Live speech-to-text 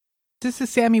This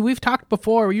is Sammy. We've talked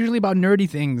before, usually about nerdy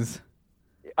things.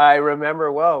 I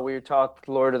remember well. We talked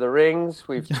Lord of the Rings.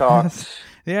 We've talked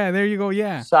Yeah, there you go.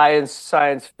 Yeah.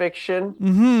 science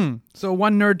fiction. So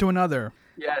one nerd to another.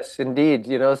 Yes, indeed.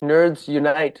 Nerds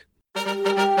unite.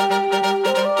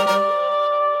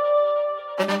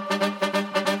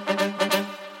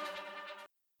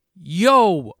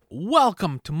 Yo,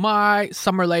 welcome to my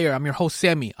summer lair. I'm your host,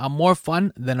 Sammy. I'm more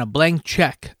fun than a blank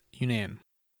check, Yunnan.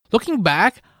 Looking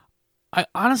back, I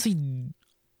honestly,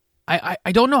 I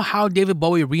don't know how David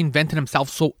Bowie reinvented himself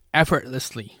so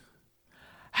effortlessly.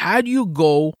 How do you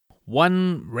go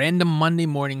one random Monday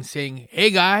morning saying, "Hey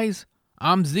guys,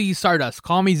 I'm Ziggy Stardust.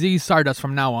 Call me Ziggy Stardust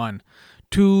from now on,"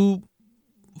 to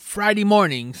Friday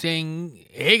morning saying,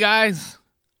 "Hey guys,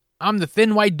 I'm the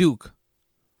Thin White Duke"?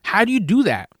 How do you do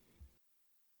that?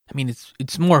 I mean,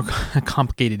 it's more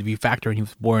complicated to be factoring he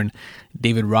was born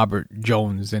David Robert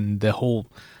Jones, and the whole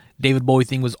David Bowie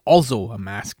thing was also a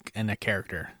mask and a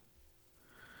character.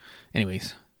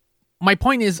 Anyways, my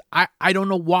point is, I don't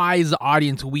know why as the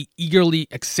audience we eagerly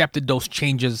accepted those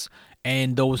changes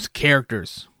and those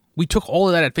characters. We took all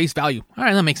of that at face value. All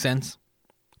right, that makes sense.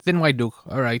 Thin White Duke.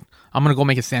 All right, I'm going to go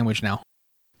make a sandwich now.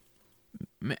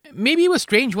 Maybe it was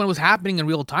strange when it was happening in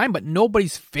real time, but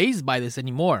nobody's fazed by this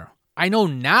anymore. I know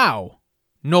now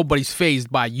nobody's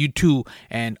fazed by U2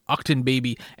 and Octane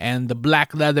Baby and the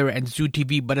Black Leather and Zoo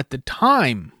TV, but at that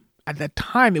time,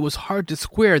 it was hard to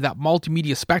square that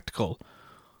multimedia spectacle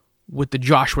with the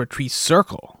Joshua Tree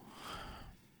Circle.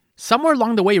 Somewhere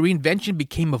along the way, reinvention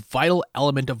became a vital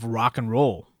element of rock and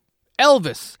roll.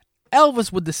 Elvis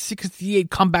with the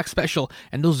 68 comeback special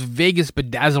and those Vegas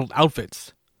bedazzled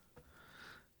outfits.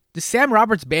 The Sam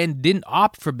Roberts Band didn't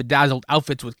opt for bedazzled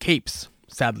outfits with capes,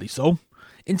 sadly so.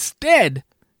 Instead,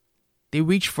 they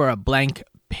reached for a blank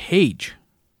page.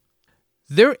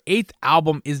 Their 8th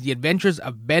album is The Adventures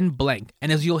of Ben Blank,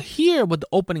 and as you'll hear with the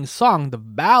opening song, The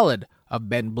Ballad of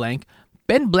Ben Blank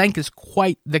is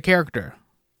quite the character.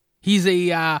 He's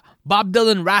a Bob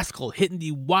Dylan rascal hitting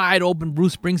the wide open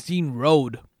Bruce Springsteen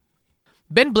road.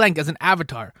 Ben Blank as an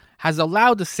avatar has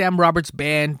allowed the Sam Roberts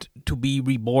Band to be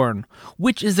reborn,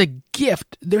 which is a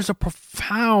gift. There's a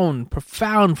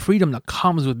profound freedom that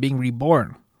comes with being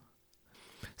reborn.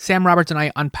 Sam Roberts and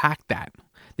I unpacked that.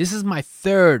 This is my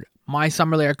third My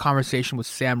Summer Lair conversation with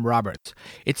Sam Roberts.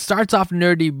 It starts off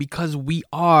nerdy because we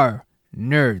are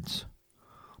nerds.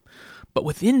 But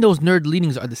within those nerd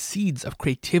leanings are the seeds of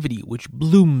creativity which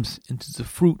blooms into the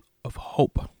fruit of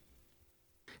hope.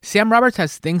 Sam Roberts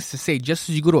has things to say. Just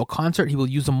as you go to a concert, he will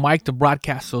use a mic to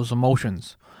broadcast those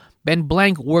emotions. Ben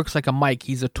Blank works like a mic.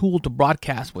 He's a tool to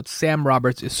broadcast what Sam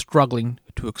Roberts is struggling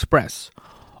to express.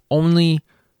 Only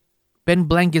Ben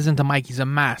Blank isn't a mic, he's a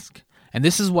mask. And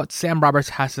this is what Sam Roberts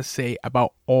has to say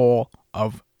about all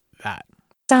of that.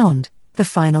 Sound, the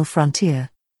final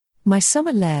frontier. My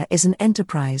Summer Lair is an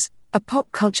enterprise, a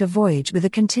pop culture voyage with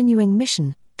a continuing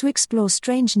mission to explore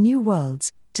strange new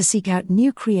worlds, to seek out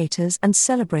new creators and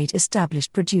celebrate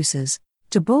established producers,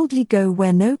 to boldly go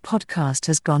where no podcast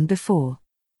has gone before.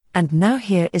 And now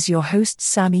here is your host,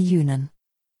 Sammy Yunnan.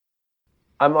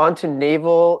 I'm on to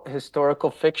naval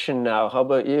historical fiction now. How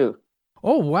about you?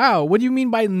 Oh, wow. What do you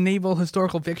mean by naval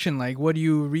historical fiction? Like, what are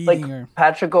you reading?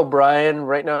 Patrick O'Brian.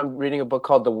 Right now I'm reading a book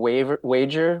called The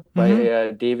Wager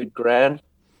by David Gran.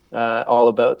 All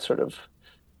about sort of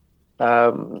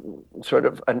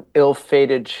an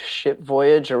ill-fated ship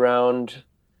voyage around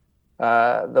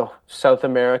the South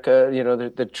America,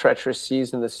 the treacherous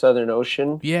seas in the Southern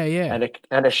Ocean. Yeah.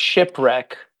 And a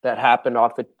shipwreck that happened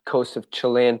off the coast of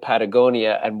Chilean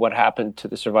Patagonia and what happened to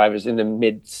the survivors in the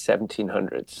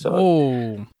mid-1700s.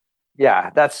 So, yeah,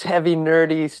 that's heavy,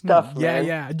 nerdy stuff, man.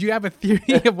 Yeah. Do you have a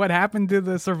theory of what happened to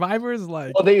the survivors?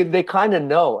 Well, they kind of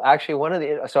know. Actually,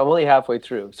 so I'm only halfway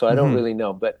through, so I don't really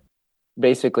know. But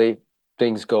basically,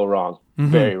 things go wrong.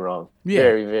 Very wrong. Yeah.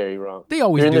 Very, very wrong. They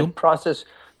always do. They're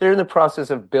in the process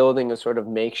of building a sort of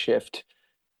makeshift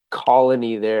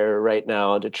colony there right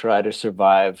now to try to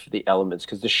survive the elements,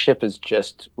 because the ship is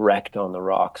just wrecked on the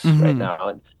rocks right now.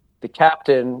 And the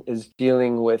captain is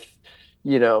dealing with,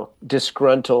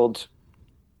 disgruntled,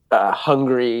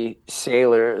 hungry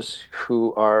sailors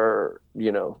who are,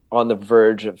 on the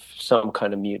verge of some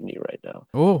kind of mutiny right now.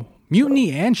 Oh,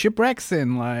 mutiny and shipwrecks,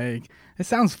 and it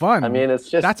sounds fun. I mean, it's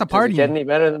just, that's a party. Does it get any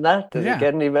better than that? Does it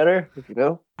get any better?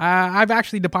 I've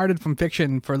actually departed from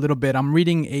fiction for a little bit. I'm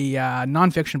reading a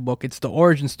nonfiction book. It's the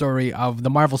origin story of the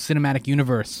Marvel Cinematic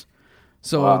Universe.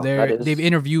 So they've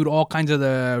interviewed all kinds of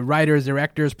the writers,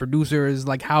 directors, producers,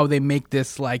 how they make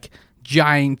this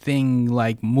giant thing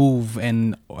move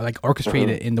and orchestrate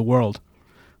it in the world.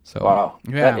 So wow,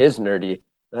 that is nerdy.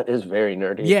 That is very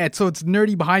nerdy. Yeah, so it's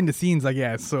nerdy behind the scenes, I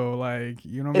guess. So like,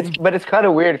 you know what I mean? But it's kind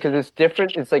of weird because it's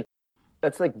different. It's like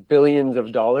that's like billions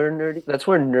of dollar nerdy. That's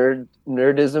where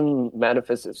nerdism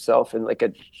manifests itself in like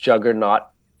a juggernaut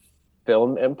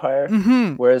film empire.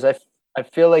 Whereas I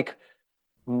feel like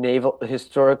naval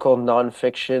historical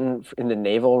nonfiction in the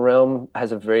naval realm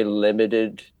has a very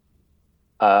limited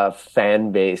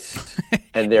fan base,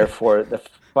 and therefore the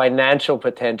financial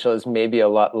potential is maybe a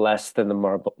lot less than the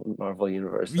Marvel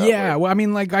universe. Yeah, well, I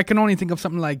mean, like I can only think of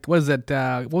something like what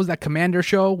was that Commander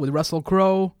show with Russell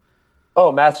Crowe?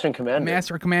 Oh, Master and Commander.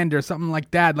 Master Commander, something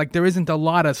like that. Like there isn't a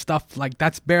lot of stuff like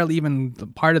that's barely even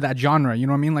part of that genre. You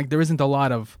know what I mean? Like there isn't a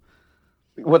lot of.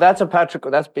 Well, that's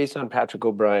based on Patrick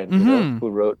O'Brian, you know, who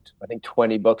wrote I think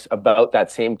 20 books about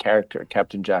that same character,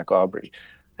 Captain Jack Aubrey,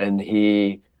 and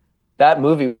that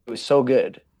movie was so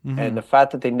good. And the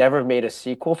fact that they never made a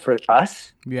sequel for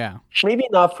us, maybe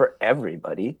not for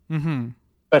everybody,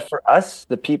 but for us,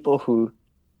 the people who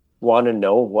want to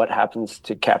know what happens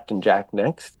to Captain Jack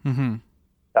next,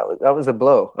 that was a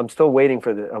blow. I'm still waiting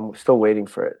for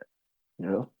it. You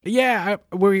know? Yeah,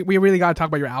 we really got to talk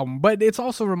about your album, but it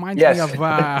also reminds me of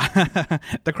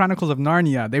the Chronicles of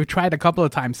Narnia. They've tried a couple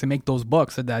of times to make those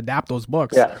books, to adapt those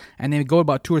books, and they go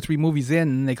about 2 or 3 movies in,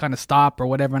 and they kind of stop or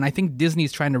whatever. And I think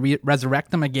Disney's trying to resurrect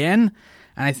them again,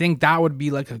 and I think that would be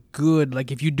like a good,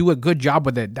 like if you do a good job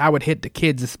with it, that would hit the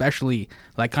kids especially,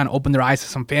 like kind of open their eyes to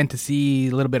some fantasy,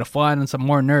 a little bit of fun, and some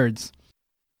more nerds.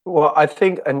 Well, I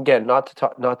think, and again, not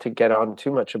to get on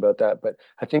too much about that, but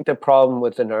I think the problem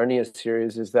with the Narnia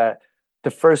series is that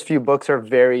the first few books are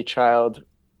very child,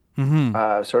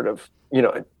 sort of, you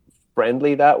know,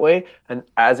 friendly that way, and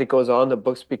as it goes on, the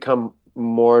books become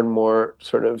more and more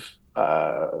sort of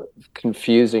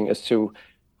confusing as to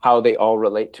how they all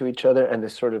relate to each other, and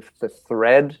the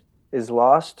thread is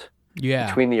lost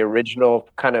between the original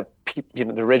kind of, you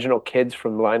know, the original kids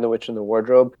from Lion, the Witch, and the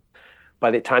Wardrobe. By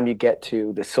the time you get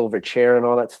to the silver chair and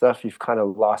all that stuff, you've kind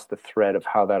of lost the thread of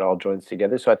how that all joins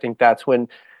together. So I think that's when,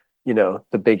 you know,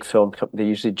 the big film, they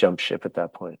usually jump ship at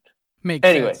that point. Makes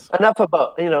sense. Enough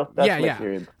about, you know, that's my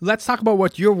theory. Let's talk about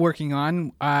what you're working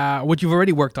on, what you've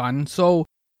already worked on. So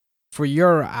for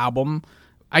your album,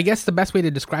 I guess the best way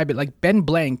to describe it, like Ben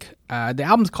Blank, the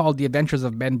album's called The Adventures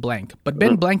of Ben Blank, but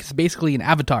Ben Blank is basically an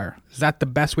avatar. Is that the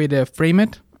best way to frame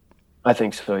it? I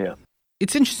think so, yeah.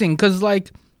 It's interesting because,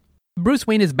 like, Bruce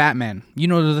Wayne is Batman. You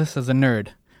know this as a nerd,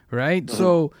 right?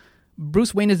 So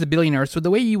Bruce Wayne is a billionaire. So the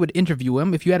way you would interview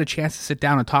him, if you had a chance to sit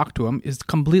down and talk to him, is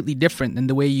completely different than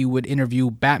the way you would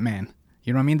interview Batman.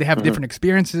 You know what I mean? They have different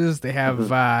experiences. They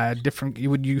have different.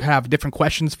 You have different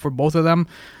questions for both of them.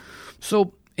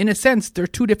 So in a sense, they're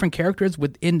two different characters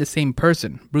within the same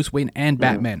person, Bruce Wayne and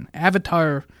Batman.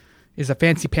 Avatar is a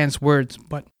fancy pants words,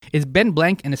 but is Ben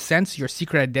Blank in a sense your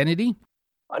secret identity?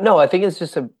 No, I think it's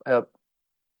just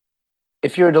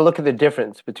if you were to look at the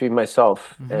difference between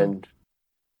myself and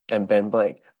Ben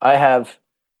Blank, I have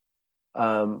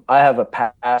a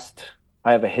past,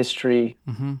 I have a history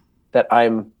that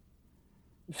I'm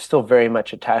still very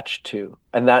much attached to,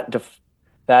 and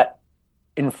that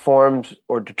informs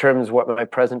or determines what my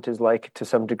present is like to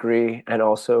some degree, and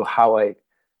also how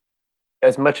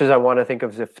as much as I want to think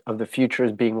of the future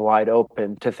as being wide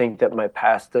open, to think that my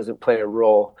past doesn't play a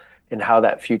role in how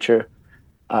that future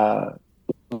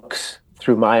looks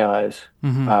through my eyes.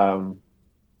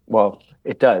 Well,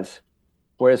 it does.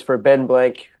 Whereas for Ben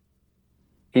Blank,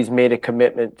 he's made a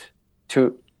commitment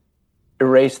to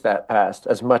erase that past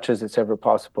as much as it's ever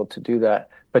possible to do that,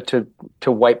 but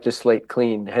to wipe the slate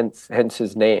clean, hence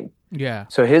his name. Yeah.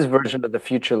 So his version of the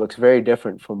future looks very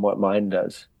different from what mine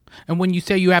does. And when you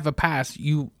say you have a past,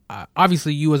 you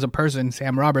obviously you as a person,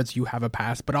 Sam Roberts, you have a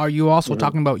past, but are you also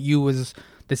talking about you as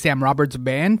the Sam Roberts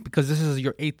band? Because this is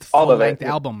your 8th full-length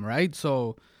album, right?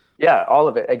 So yeah, all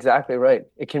of it. Exactly right.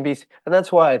 It can be, and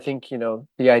that's why I think, you know,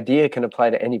 the idea can apply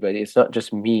to anybody. It's not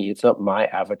just me. It's not my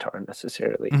avatar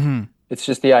necessarily. It's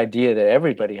just the idea that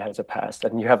everybody has a past,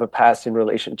 and you have a past in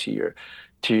relation to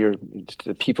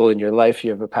the people in your life. You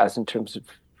have a past in terms of,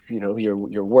 you know, your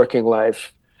working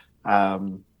life,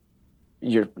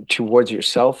 towards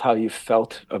yourself, how you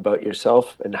felt about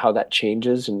yourself, and how that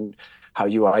changes, and how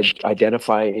you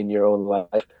identify in your own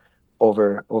life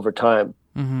over time.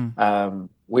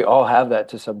 We all have that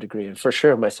to some degree, and for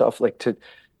sure myself, like to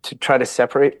try to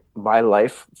separate my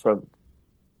life from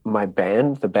my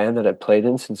band, the band that I played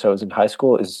in since I was in high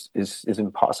school, is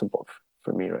impossible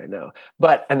for me right now.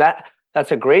 But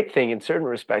that's a great thing in certain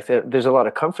respects. There's a lot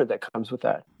of comfort that comes with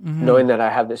that, knowing that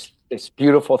I have this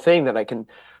beautiful thing that I can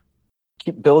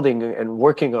keep building and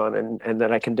working on, and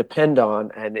that I can depend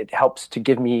on, and it helps to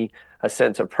give me a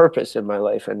sense of purpose in my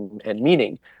life and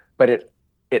meaning. But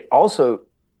it also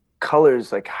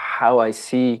colors like how I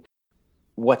see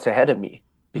what's ahead of me,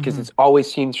 because it's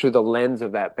always seen through the lens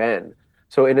of that band.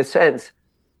 So in a sense,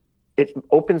 it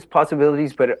opens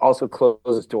possibilities, but it also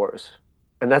closes doors.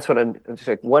 And that's what I'm just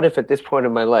like, what if at this point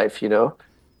in my life,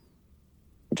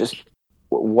 just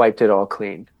wiped it all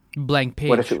clean? Blank page.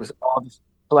 What if it was all this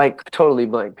blank, totally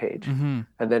blank page? And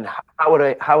then how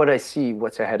would I see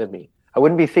what's ahead of me? I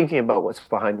wouldn't be thinking about what's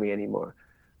behind me anymore.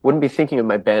 Wouldn't be thinking of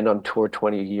my band on tour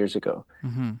 20 years ago.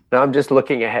 Now I'm just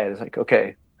looking ahead. It's like,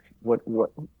 okay, what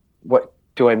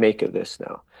do I make of this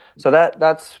now? So that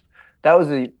was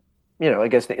the, I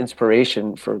guess the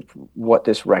inspiration for what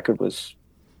this record was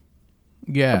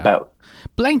about.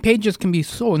 Blank pages can be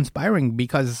so inspiring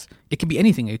because it could be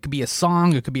anything. It could be a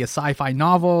song, it could be a sci-fi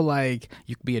novel, like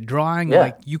you could be a drawing,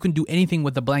 like you can do anything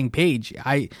with a blank page.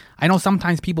 I know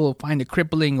sometimes people find it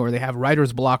crippling or they have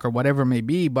writer's block or whatever it may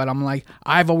be, but I'm like,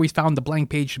 I've always found the blank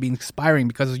page to be inspiring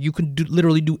because you can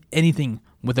literally do anything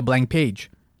with a blank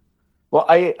page. Well,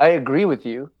 I agree with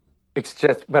you. It's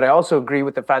just, but I also agree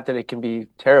with the fact that it can be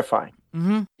terrifying,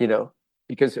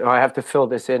 because I have to fill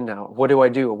this in now. What do I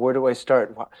do? Where do I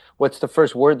start? What's the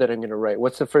first word that I'm going to write?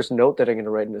 What's the first note that I'm going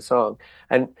to write in a song?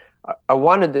 And I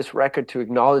wanted this record to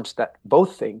acknowledge that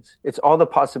both things. It's all the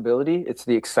possibility. It's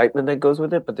the excitement that goes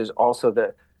with it, but there's also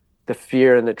the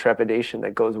fear and the trepidation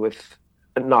that goes with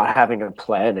not having a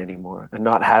plan anymore and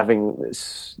not having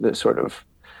this sort of,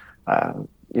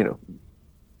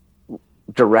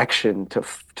 direction to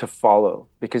follow,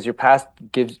 because your past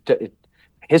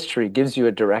history gives you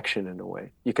a direction in a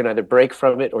way. You can either break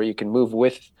from it or you can move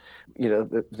with,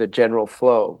 the general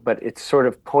flow, but it's sort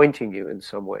of pointing you in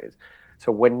some ways.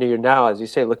 So when you're now, as you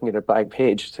say, looking at a blank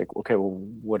page, it's like, okay, well,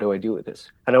 what do I do with this?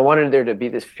 And I wanted there to be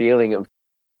this feeling of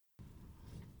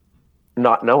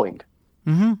not knowing,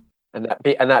 and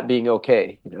that being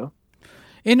okay,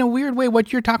 In a weird way,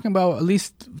 what you're talking about, at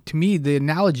least to me, the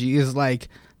analogy is like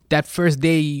that first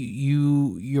day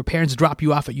your parents drop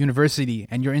you off at university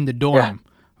and you're in the dorm,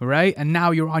 right? And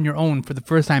now you're on your own for the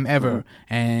first time ever,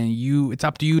 and it's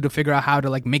up to you to figure out how to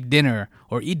like make dinner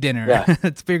or eat dinner. Yeah.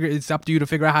 It's up to you to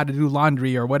figure out how to do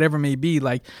laundry or whatever it may be.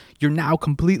 Like you're now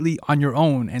completely on your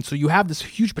own, and so you have this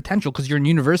huge potential because you're in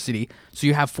university. So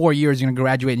you have 4 years, you're gonna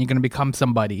graduate, and you're gonna become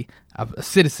somebody, a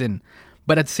citizen.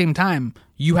 But at the same time,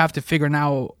 you have to figure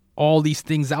now all these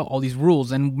things out, all these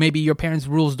rules, and maybe your parents'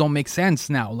 rules don't make sense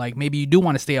now. Like maybe you do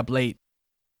want to stay up late.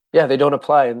 Yeah, they don't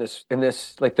apply in this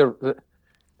like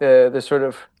the sort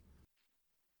of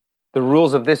the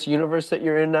rules of this universe that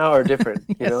you're in now are different.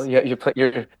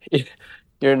 You're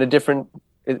in a different.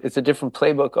 It's a different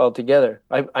playbook altogether.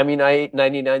 I mean, I ate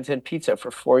 99-cent pizza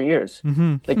for 4 years.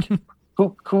 Like,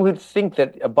 who would think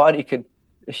that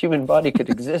a human body could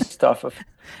exist off of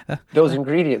those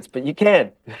ingredients? But you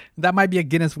can. That might be a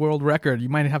Guinness World Record. You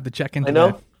might have to check into that. I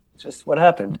know. It's just what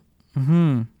happened.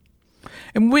 And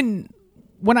when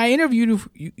I interviewed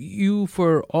you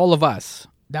for All of Us,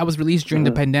 that was released during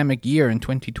the pandemic year in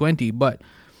 2020. But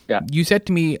you said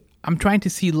to me, I'm trying to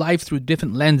see life through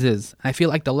different lenses. I feel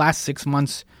like the last 6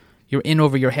 months, you're in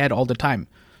over your head all the time.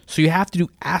 So you have to do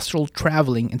astral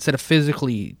traveling instead of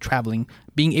physically traveling,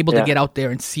 being able to get out there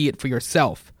and see it for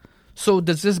yourself. So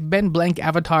does this Ben Blank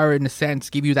avatar, in a sense,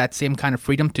 give you that same kind of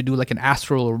freedom to do like an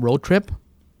astral road trip?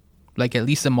 Like at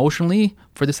least emotionally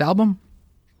for this album?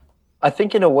 I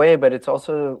think in a way, but it's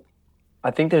also,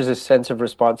 I think there's a sense of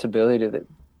responsibility that,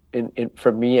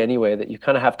 for me anyway, that you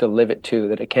kind of have to live it too,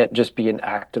 that it can't just be an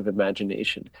act of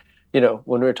imagination.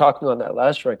 When we were talking on that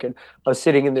last record, I was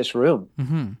sitting in this room.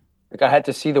 Like I had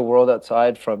to see the world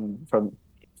outside from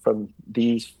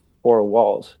these four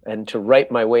walls, and to write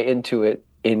my way into it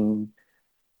in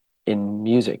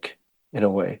music in a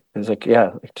way. It's like,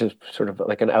 like just sort of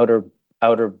like an out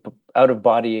of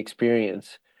body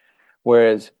experience.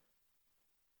 Whereas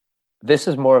this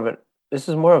is more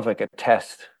of like a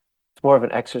test. It's more of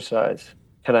an exercise.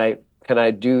 Can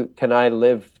I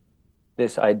live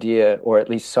this idea, or at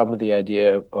least some of the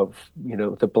idea of,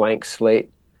 the blank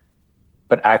slate,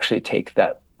 but actually take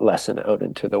that lesson out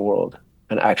into the world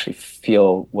and actually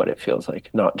feel what it feels like,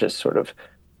 not just sort of,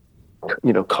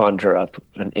 conjure up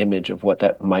an image of what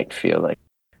that might feel like.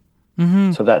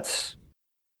 So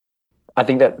I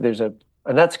think that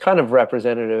and that's kind of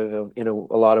representative of,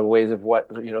 a lot of ways of what,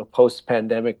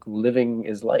 post-pandemic living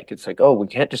is like. It's like, oh, we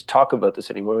can't just talk about this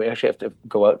anymore. We actually have to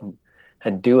go out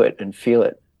and do it and feel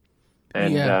it.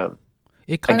 And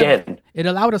it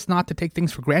allowed us not to take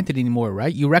things for granted anymore,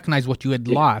 right? You recognize what you had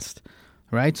lost,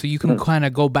 right? So you can kind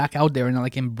of go back out there and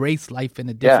like embrace life in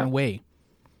a different way.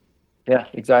 Yeah,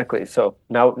 exactly. So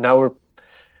now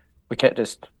we can't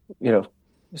just,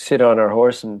 sit on our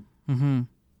horse and Hmm.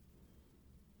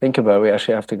 think about it. We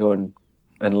actually have to go and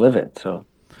live it. So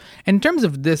In terms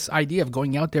of this idea of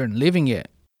going out there and living it,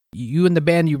 you and the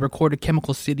band, you recorded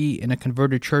Chemical City in a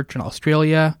converted church in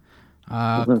Australia.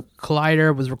 mhm. Collider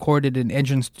was recorded in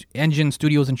Engine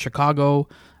Studios in Chicago.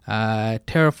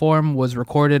 Terraform was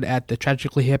recorded at the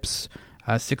Tragically Hip's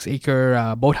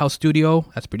 6-acre boathouse studio.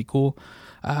 That's pretty cool.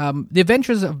 The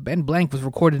Adventures of Ben Blank was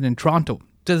recorded in Toronto.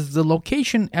 Does the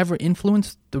location ever influence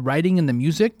the writing and the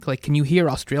music? Like, can you hear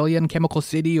Australia in Chemical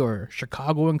City or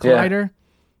Chicago in Yeah, Collider?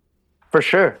 for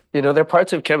sure. There are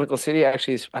parts of Chemical City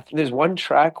actually. I think there's one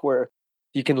track where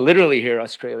you can literally hear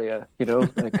Australia.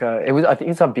 Like it was. I think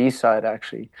it's on B side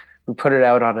actually. We put it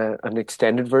out on an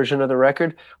extended version of the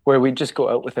record where we just go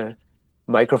out with a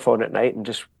microphone at night and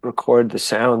just record the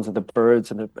sounds of the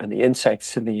birds and the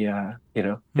insects in the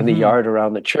in the Hmm. yard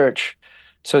around the church.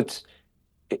 So it's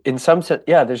in some sense,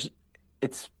 yeah.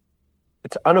 It's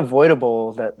it's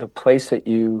unavoidable that the place that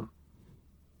you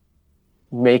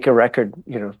make a record,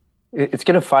 it's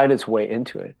going to find its way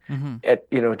into it. Hmm.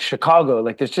 Chicago,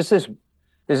 like there's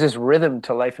this rhythm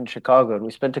to life in Chicago, and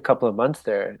we spent a couple of months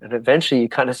there, and eventually you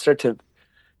kind of start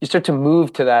to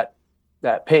move to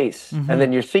that pace, and Hmm.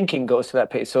 then your thinking goes to that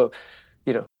pace. So,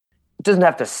 it doesn't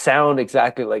have to sound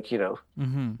exactly like,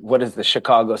 Hmm. what is the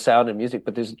Chicago sound in music,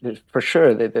 but there's for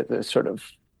sure the sort of,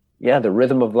 yeah, the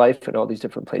rhythm of life in all these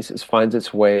different places finds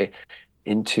its way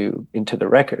into the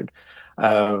record.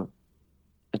 Uh,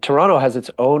 Toronto has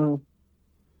its own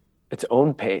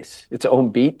pace, its own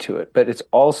beat to it, but it's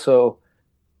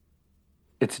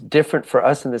different for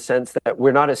us in the sense that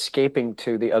we're not escaping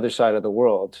to the other side of the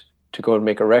world to go and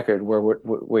make a record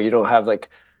where you don't have like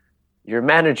your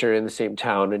manager in the same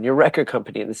town and your record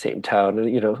company in the same town,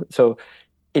 and so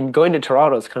in going to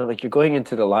Toronto, it's kind of like you're going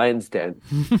into the lion's den.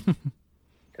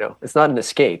 It's not an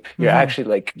escape. You're Hmm. actually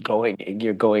like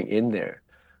you're going in there.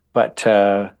 But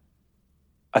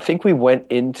I think we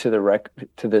went into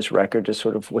to this record just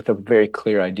sort of with a very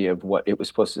clear idea of what it was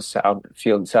supposed to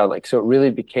feel and sound like. So it really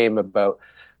became about,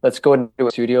 let's go into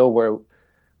a studio where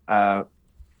uh,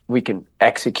 we can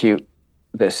execute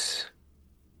this,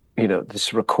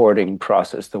 this recording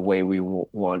process the way we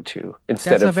want to, That's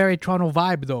a very Toronto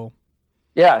vibe, though.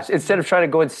 instead of trying to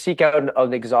go and seek out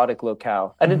an exotic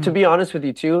locale. And then, to Hmm. be honest with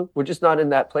you too, we're just not in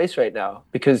that place right now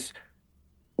because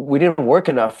we didn't work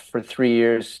enough for 3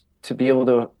 years to be able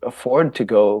to afford to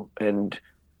go and,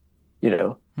 you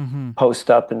know, Hmm. post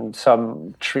up in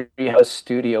some treehouse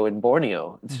studio in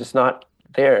Borneo. It's just not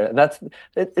there. And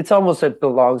it's almost like it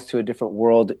belongs to a different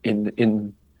world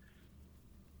in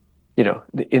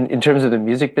terms of the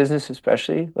music business,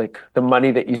 especially like the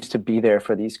money that used to be there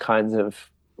for these kinds of,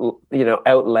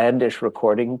 outlandish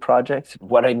recording projects.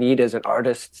 What I need as an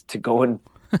artist to go and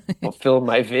fulfill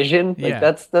my vision, like Yeah.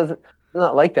 that's doesn't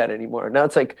not like that anymore. Now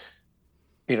it's like,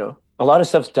 a lot of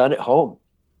stuff's done at home.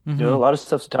 A Hmm. lot of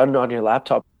stuff's done on your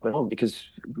laptop at home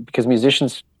because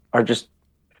musicians are just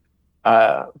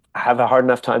have a hard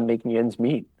enough time making ends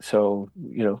meet. So,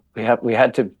 we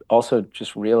had to also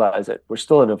just realize that we're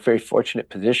still in a very fortunate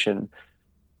position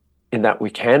in that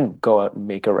we can go out and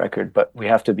make a record, but we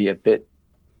have to be a bit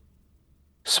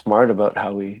smart about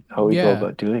how we go Yeah.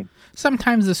 about doing.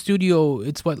 Sometimes the studio,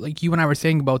 it's what like you and I were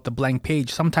saying about the blank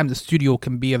page. Sometimes the studio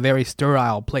can be a very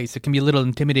sterile place. It can be a little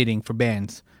intimidating for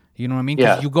bands. You know what I mean?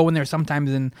 Because Yeah. you go in there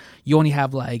sometimes and you only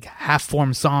have like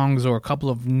half-formed songs or a couple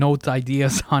of notes,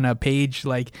 ideas on a page.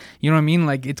 Like, you know what I mean?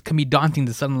 Like it can be daunting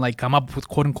to suddenly like come up with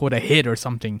quote unquote a hit or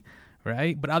something,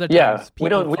 right? But other Yeah. times We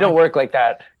people don't we don't find. work like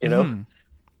that. Hmm.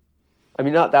 I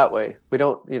mean, not that way. We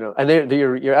don't, and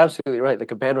you're absolutely right.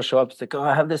 Like a band will show up, it's like, oh,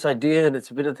 I have this idea and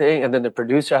it's a bit of thing. And then the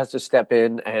producer has to step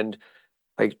in and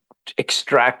like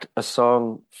extract a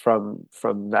song from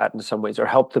that in some ways, or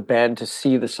help the band to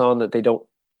see the song that they don't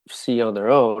see on their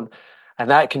own. And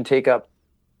that can take up,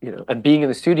 and being in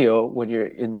the studio when you're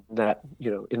in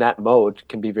that mode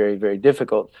can be very, very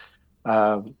difficult.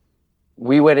 Um,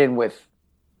 we went in with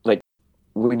like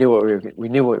we knew what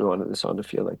we wanted the song to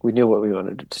feel like. We knew what we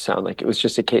wanted it to sound like. It was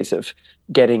just a case of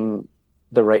getting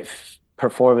the right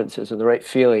performances and the right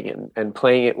feeling and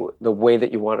playing it the way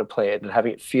that you want to play it and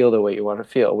having it feel the way you want to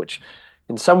feel, which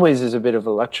in some ways is a bit of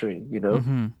a luxury,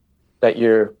 Hmm. that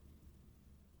you're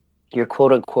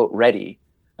quote unquote ready,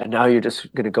 and now you're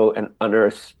just going to go and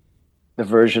unearth the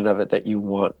version of it that you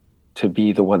want to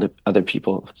be the one that other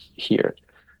people hear.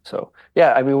 So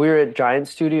yeah, I mean, we were at Giant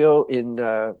Studio in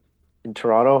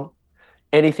Toronto.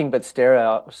 Anything but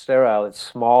sterile. It's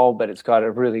small, but it's got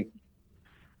a really,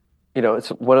 it's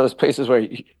one of those places where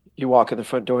you walk in the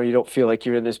front door, you don't feel like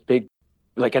you're in this big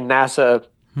like a NASA,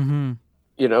 Mm-hmm.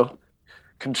 you know,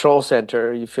 control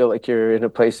center. You feel like you're in a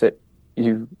place that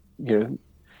you know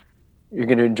you're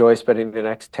going to enjoy spending the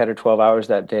next 10 or 12 hours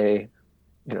that day,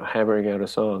 hammering out a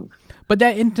song. But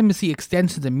that intimacy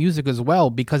extends to the music as well,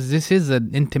 because this is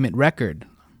an intimate record.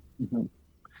 Mm-hmm.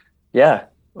 Yeah,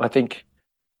 I think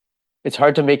it's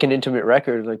hard to make an intimate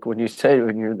record, like when you're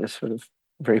in this sort of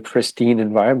very pristine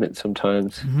environment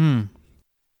sometimes. Mm-hmm.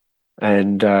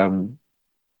 And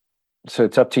so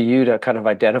it's up to you to kind of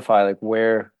identify like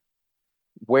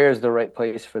where's the right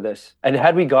place for this. And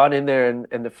had we gone in there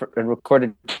and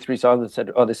recorded 3 songs and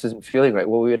said, oh, this isn't feeling right,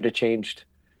 well, we would have changed.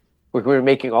 We were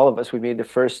making all of us. We made the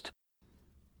first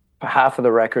half of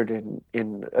the record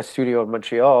in a studio in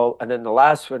Montreal, and then the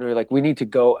last one we were like, we need to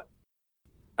go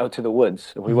out to the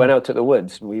woods. And we went out to the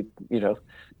woods, and we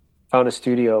found a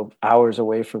studio hours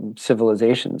away from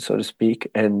civilization, so to speak,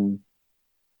 and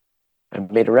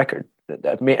made a record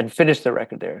and finished the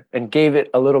record there and gave it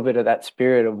a little bit of that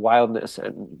spirit of wildness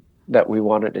and that we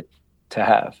wanted it to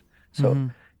have. So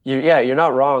you're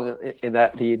not wrong in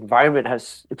that the environment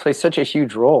plays such a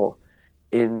huge role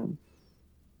in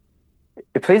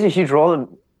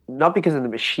not because of the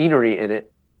machinery in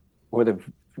it or the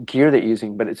gear they're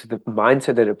using, but it's the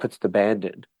mindset that it puts the band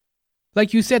in.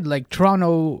 Like you said, like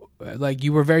Toronto, like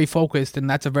you were very focused, and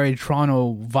that's a very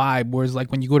Toronto vibe. Whereas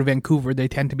like when you go to Vancouver, they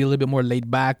tend to be a little bit more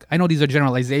laid back. I know these are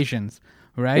generalizations,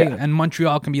 right? Yeah. And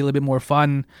Montreal can be a little bit more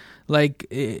fun. Like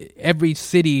every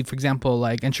city, for example,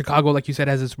 like and Chicago, like you said,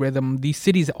 has this rhythm. These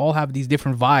cities all have these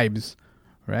different vibes,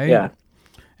 right? Yeah.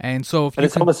 And so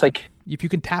almost like if you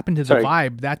can tap into the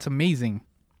vibe, that's amazing.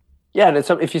 Yeah, and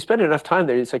if you spend enough time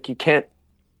there, it's like you can't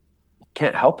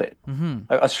help it. Mm-hmm.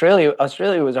 Like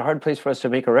Australia was a hard place for us to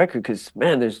make a record because,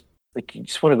 man, there's like you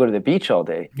just want to go to the beach all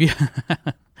day. Yeah,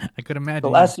 I could imagine. The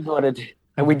last thing we wanted to,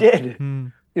 and we did. Mm-hmm.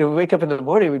 We wake up in the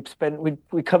morning,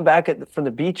 we'd come back from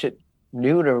the beach at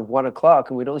noon or 1 o'clock,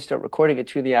 and we'd only start recording at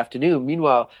 2 in the afternoon.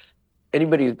 Meanwhile,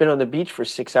 anybody who's been on the beach for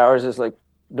 6 hours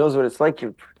knows what it's like.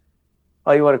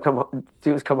 All you want to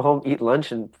do is come home, eat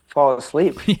lunch, and fall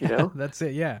asleep. Yeah, that's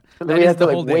it. Yeah, so then we had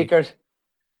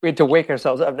to wake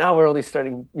ourselves up. Now we're only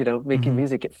starting, making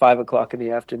music at 5 o'clock in the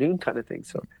afternoon, kind of thing.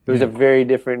 So it was a very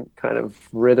different kind of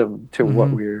rhythm to what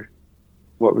we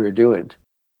were doing.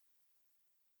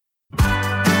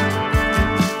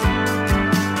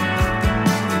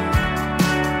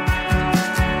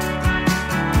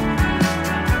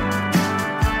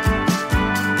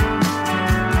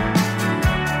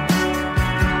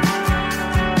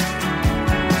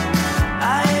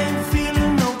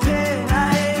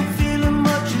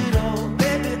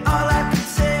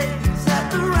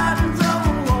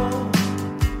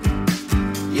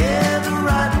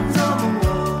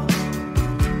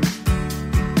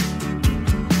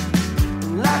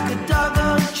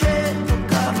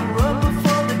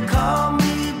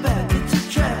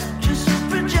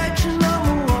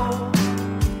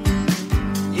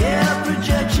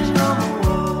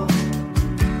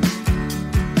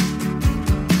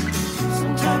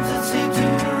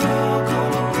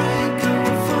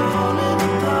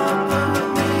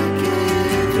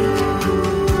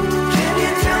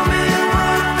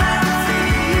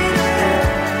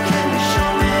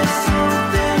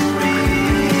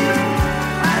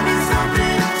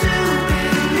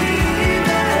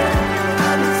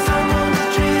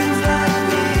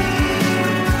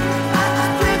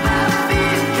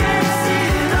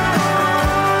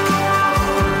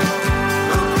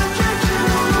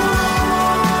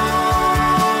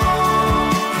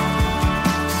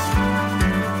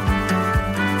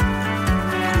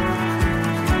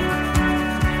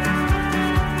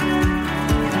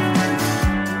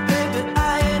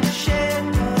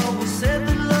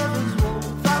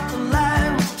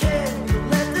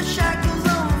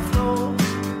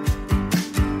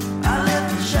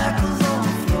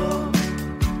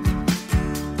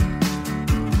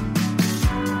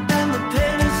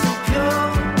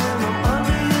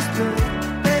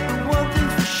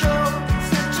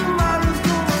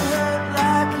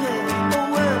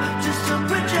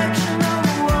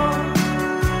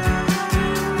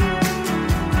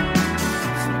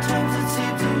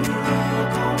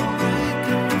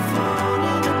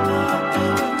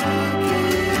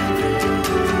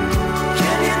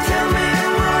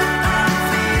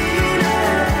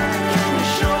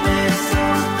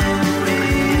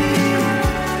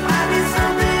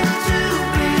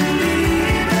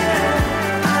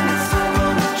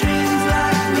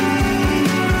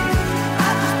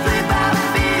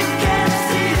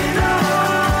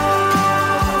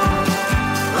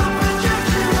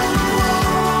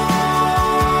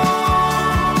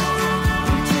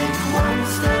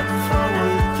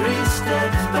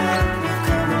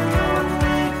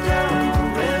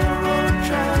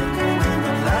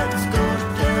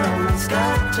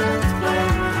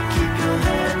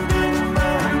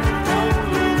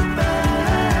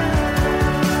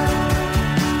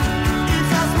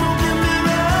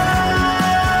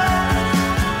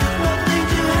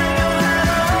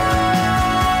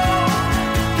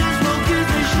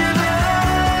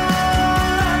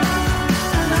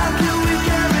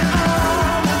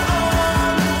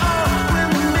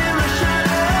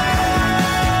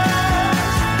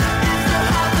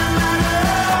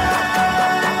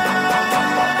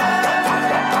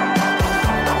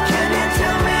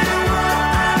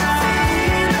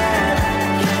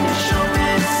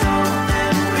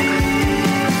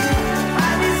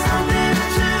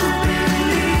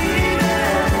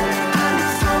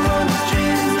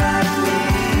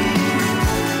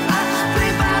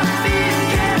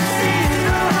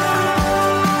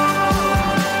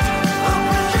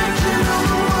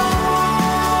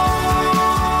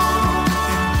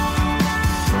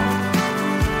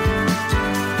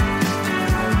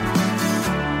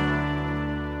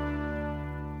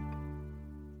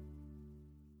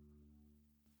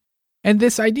 And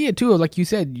this idea too, like you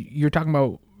said, you're talking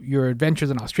about your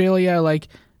adventures in Australia. Like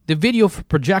the video for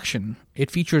Projection, it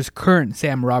features current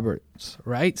Sam Roberts,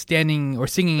 right, standing or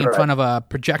singing in front of a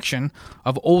projection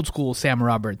of old school Sam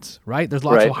Roberts, right? There's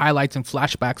lots of highlights and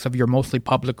flashbacks of your mostly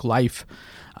public life.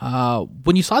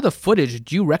 When you saw the footage,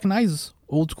 do you recognize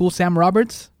old school Sam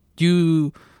Roberts? Do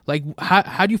you like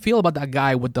how do you feel about that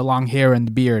guy with the long hair and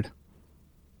the beard?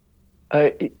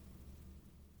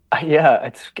 Yeah,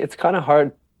 it's kind of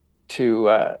hard to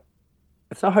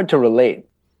it's not hard to relate.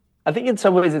 I think in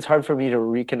some ways it's hard for me to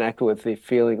reconnect with the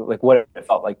feeling, like what it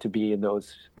felt like to be in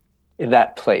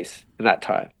that place, in that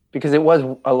time, because it was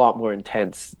a lot more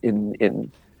intense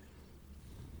in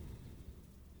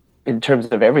terms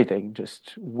of everything,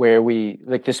 just where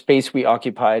like the space we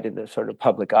occupied in the sort of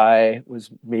public eye was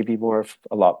maybe a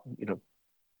lot,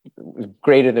 was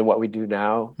greater than what we do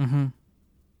now.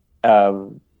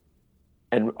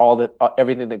 And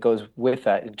everything that goes with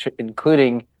that,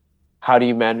 including how do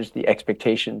you manage the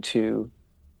expectation to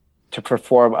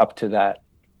perform up to that,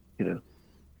 and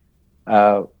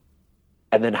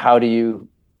then how do you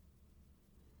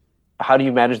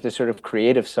manage the sort of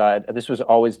creative side? And this was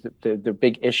always the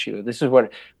big issue. This is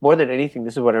what, more than anything,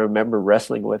 this is what I remember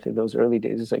wrestling with in those early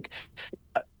days. It's like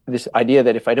this idea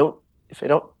that if I don't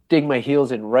dig my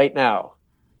heels in right now,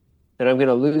 then I'm going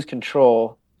to lose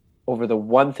control over the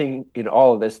one thing in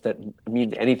all of this that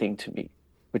means anything to me,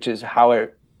 which is how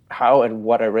and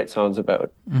what I write songs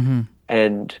about.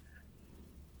 And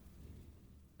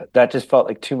that just felt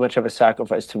like too much of a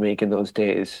sacrifice to make in those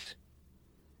days,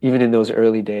 even in those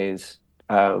early days.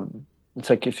 It's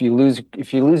like if you lose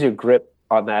your grip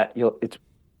on that, it's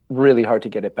really hard to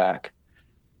get it back.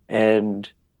 And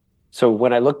so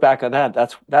when I look back on that,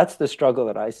 that's the struggle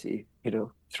that I see,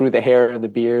 through the hair and the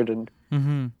beard and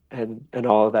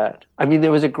all of that. I mean,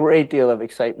 there was a great deal of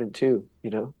excitement too,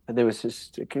 and there was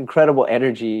just incredible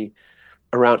energy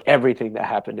around everything that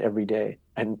happened every day,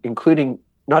 and including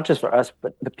not just for us,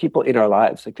 but the people in our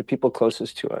lives, like the people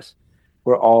closest to us,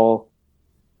 were all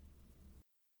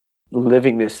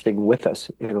living this thing with us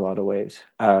in a lot of ways.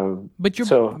 But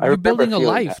you're building a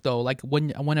life though. Like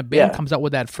when a band comes out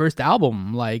with that first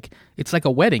album, like it's like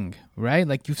a wedding, right?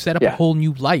 Like you've set up a whole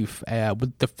new life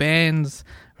with the fans,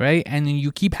 right? And then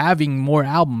you keep having more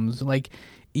albums. Like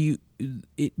it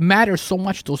matters so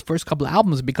much, those first couple of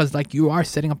albums, because like you are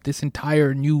setting up this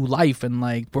entire new life, and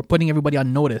like we're putting everybody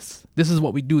on notice. This is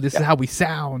what we do. This is how we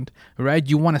sound, right?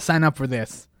 You want to sign up for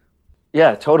this?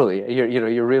 Yeah, totally.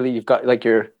 You've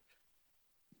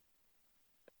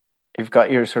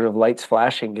got your sort of lights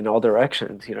flashing in all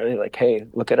directions. You're like, hey,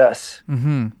 look at us.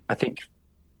 I think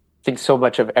so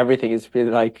much of everything has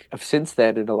been like since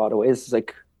then in a lot of ways. It's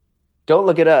like, don't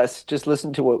look at us, just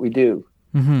listen to what we do.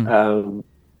 And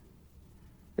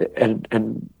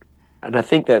I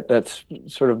think that's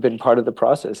sort of been part of the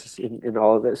process in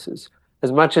all of this, is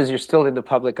as much as you're still in the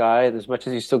public eye and as much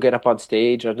as you still get up on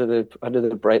stage under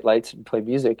the bright lights and play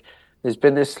music, there's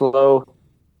been this slow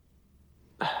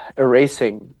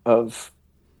erasing of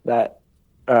that,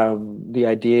 the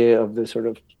idea of the sort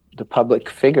of the public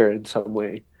figure in some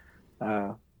way.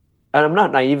 And I'm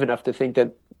not naive enough to think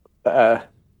that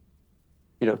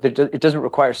it doesn't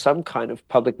require some kind of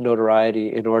public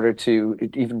notoriety in order to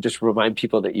even just remind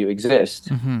people that you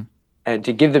exist, and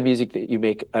to give the music that you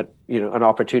make an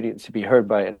opportunity to be heard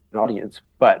by an audience.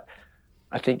 But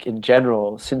I think in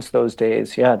general, since those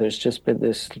days, there's just been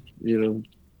this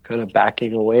kind of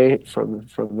backing away from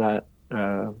that,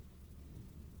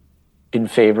 in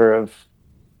favor of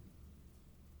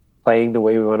playing the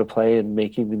way we want to play and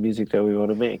making the music that we want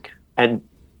to make. And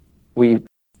we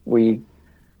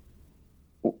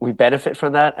benefit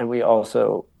from that, and we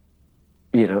also,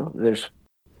 we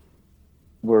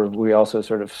also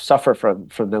sort of suffer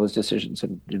from those decisions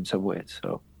in some ways.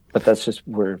 So, but that's just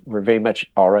we're very much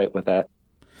all right with that.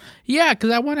 Yeah,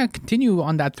 because I want to continue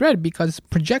on that thread, because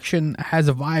Projection has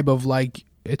a vibe of like,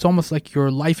 it's almost like your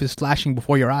life is flashing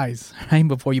before your eyes, right?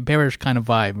 Before you perish kind of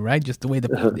vibe, right? Just the way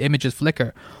the images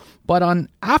flicker. But on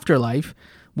Afterlife,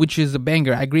 which is a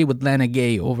banger, I agree with Lana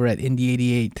Gay over at Indie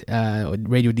 88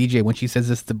 Radio DJ when she says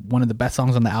this is one of the best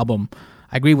songs on the album.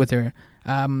 I agree with her.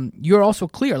 You're also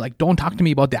clear, like, don't talk to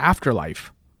me about the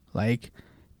afterlife. Like,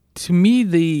 to me,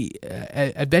 the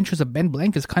Adventures of Ben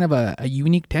Blank is kind of a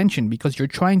unique tension, because you're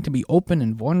trying to be open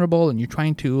and vulnerable, and you're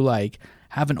trying to like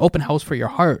have an open house for your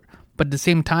heart, but at the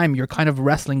same time, you're kind of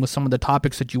wrestling with some of the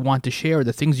topics that you want to share,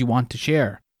 the things you want to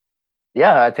share.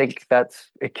 Yeah, I think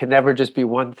it can never just be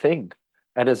one thing.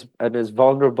 And as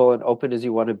vulnerable and open as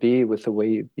you want to be with the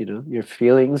way your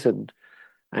feelings and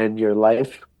your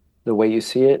life, the way you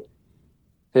see it,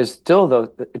 there's still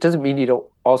it doesn't mean you don't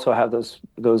also have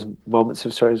those moments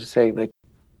of sort of saying like,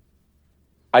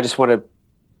 I just want to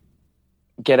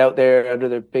get out there under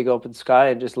the big open sky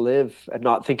and just live and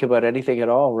not think about anything at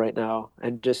all right now,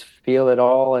 and just feel it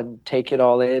all and take it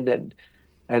all in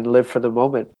and live for the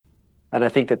moment. And I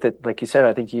think that like you said,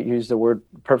 I think you used the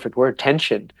perfect word,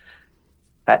 tension.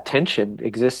 That tension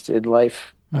exists in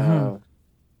life at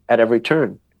every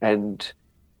turn. And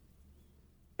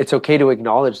it's okay to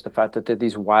acknowledge the fact that there are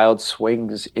these wild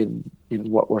swings in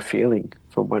what we're feeling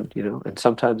from one, and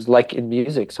sometimes, like in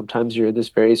music, sometimes you're in this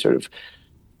very sort of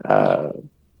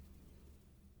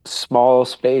small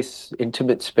space,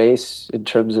 intimate space in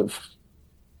terms of,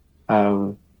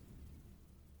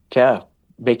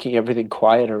 making everything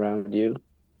quiet around you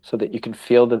so that you can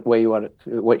feel the way you want it,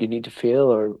 what you need to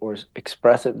feel, or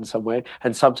express it in some way.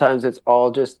 And sometimes it's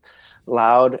all just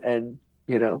loud and,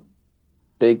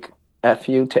 big F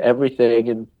you to everything,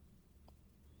 and,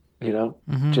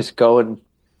 just go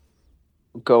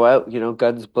out,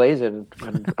 guns blazing.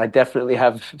 And I definitely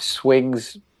have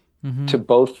swings to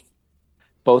both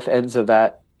ends of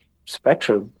that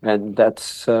spectrum. And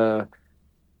that's,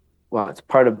 it's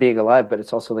part of being alive, but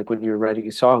it's also like when you're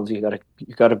writing songs, you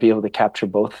gotta be able to capture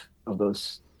both of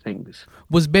those things.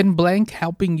 Was Ben Blank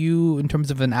helping you in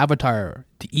terms of an avatar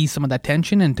to ease some of that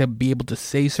tension and to be able to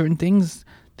say certain things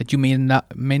that you may not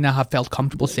have felt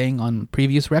comfortable saying on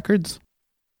previous records?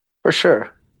 For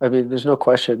sure. I mean, there's no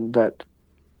question that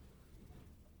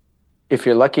if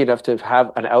you're lucky enough to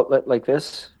have an outlet like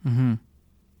this,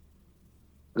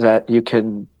 that you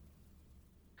can,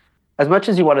 as much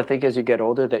as you want to think as you get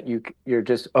older that you're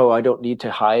just, I don't need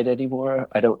to hide anymore.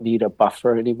 I don't need a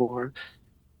buffer anymore.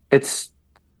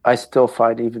 I still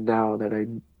find even now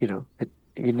that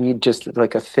you need just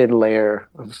like a thin layer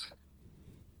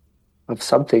of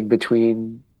something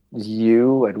between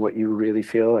you and what you really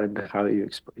feel and how you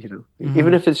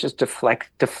even if it's just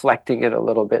deflecting it a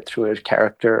little bit through a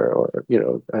character or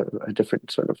a different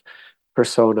sort of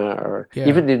persona, or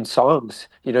even in songs,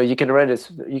 you can write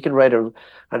an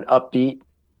upbeat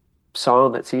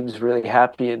song that seems really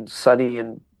happy and sunny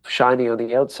and shiny on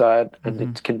the outside, and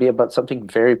it can be about something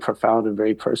very profound and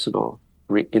very personal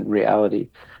in reality.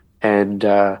 And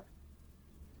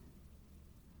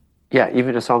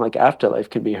even a song like Afterlife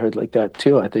can be heard like that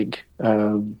too. I think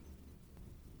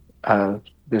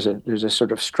there's a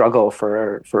sort of struggle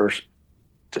for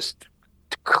just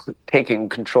taking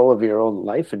control of your own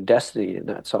life and destiny in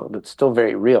that song. That's still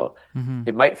very real.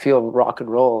 It might feel rock and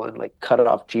roll and like cut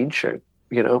off jean shirt,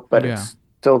 but it's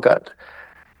still got,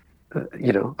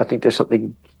 I think there's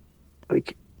something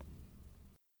like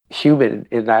human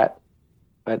in that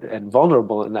and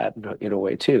vulnerable in that in a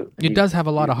way too. It does have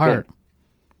a lot of heart.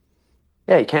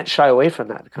 Yeah, you can't shy away from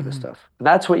that kind of stuff. And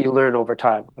that's what you learn over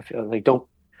time. I feel like don't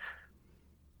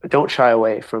shy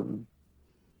away from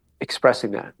expressing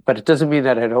that, but it doesn't mean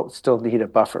that I don't still need a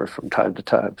buffer from time to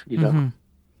time,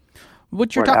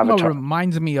 What you're talking about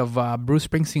reminds me of Bruce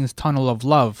Springsteen's Tunnel of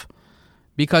Love,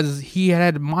 because he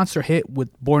had a monster hit with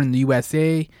Born in the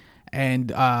USA,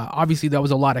 and obviously that was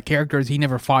a lot of characters. He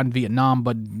never fought in Vietnam,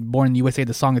 but Born in the USA,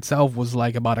 the song itself was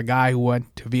like about a guy who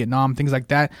went to Vietnam, things like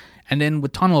that. And then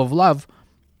with Tunnel of Love,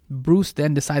 Bruce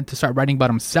then decided to start writing about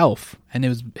himself, and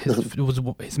his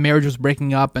marriage was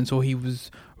breaking up, and so he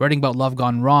was writing about love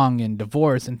gone wrong and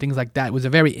divorce and things like that. It was a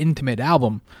very intimate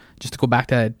album, just to go back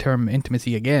to that term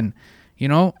intimacy again,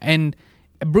 and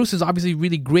Bruce is obviously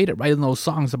really great at writing those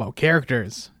songs about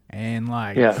characters and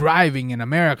driving in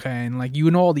America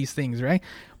and all these things, right?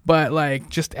 But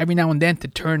just every now and then to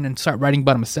turn and start writing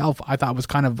about himself, I thought was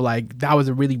kind of that was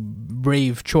a really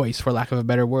brave choice, for lack of a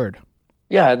better word.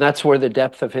 Yeah, and that's where the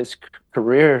depth of his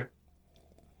career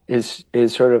is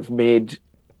sort of made,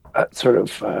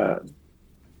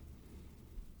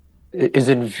 is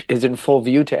in full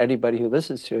view to anybody who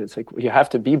listens to it. It's like you have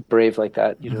to be brave like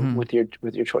that, with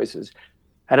your choices.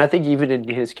 And I think even in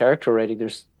his character writing,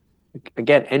 there's,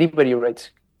 again, anybody who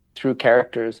writes through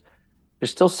characters,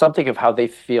 there's still something of how they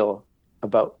feel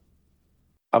about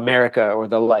America or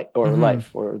life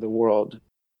or the world.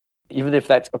 Even if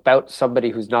that's about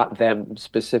somebody who's not them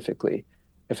specifically,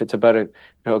 if it's about a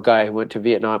guy who went to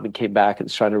Vietnam and came back and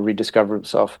is trying to rediscover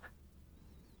himself,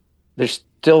 there's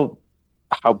still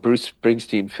how Bruce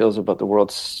Springsteen feels about the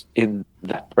world in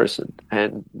that person.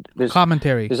 And there's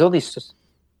commentary. There's only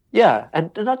and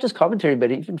not just commentary,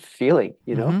 but even feeling.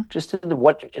 Just in the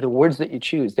words that you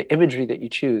choose, the imagery that you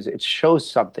choose, it shows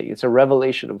something. It's a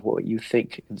revelation of what you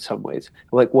think in some ways,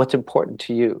 like what's important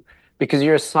to you. Because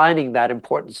you're assigning that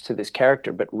importance to this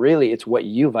character, but really it's what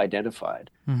you've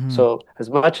identified. So as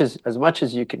much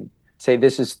as you can say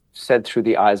this is said through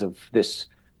the eyes of this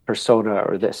persona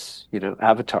or this,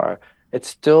 avatar, it's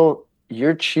still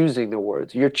you're choosing the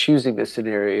words, you're choosing the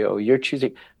scenario, you're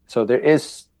choosing. So there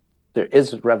is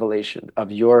revelation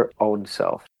of your own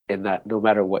self in that, no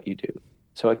matter what you do.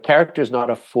 So a character is not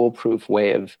a foolproof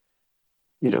way of,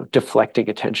 deflecting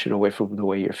attention away from the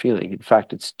way you're feeling. In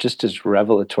fact, it's just as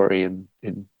revelatory in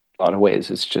a lot of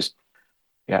ways. It's just,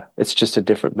 yeah, it's just a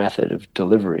different method of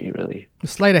delivery, really. A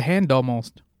sleight of hand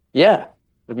almost. Yeah.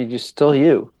 I mean, you're still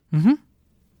you. Mm-hmm.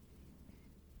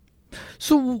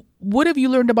 So what have you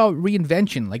learned about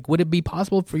reinvention? Like, would it be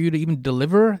possible for you to even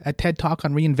deliver a TED Talk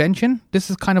on reinvention?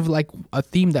 This is kind of like a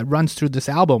theme that runs through this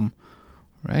album,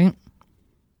 right?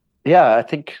 Yeah, I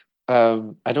think, I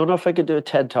don't know if I could do a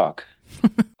TED Talk.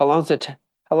 How long's a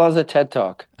TED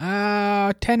Talk?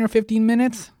 10 or 15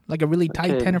 minutes, like a really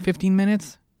tight 10 or 15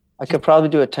 minutes. I could probably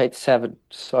do a tight 7,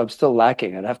 so I'm still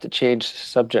lacking. I'd have to change the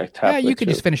subject halfway Yeah, you could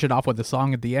through. just finish it off with a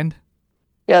song at the end.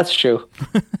 Yeah, that's true.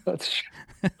 That's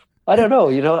true. I don't know,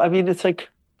 I mean, it's like,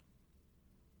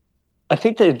 I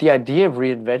think that the idea of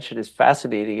reinvention is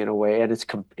fascinating in a way, and it's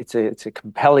a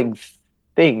compelling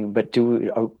thing, but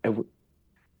do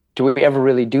we ever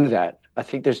really do that? I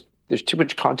think there's too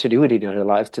much continuity in our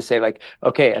lives to say, like,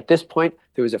 okay, at this point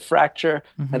there was a fracture,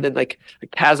 and then like a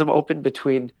chasm opened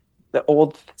between the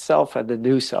old self and the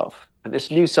new self. And this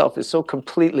new self is so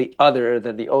completely other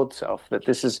than the old self that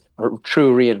this is a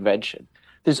true reinvention.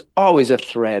 There's always a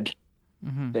thread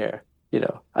there,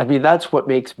 I mean, that's what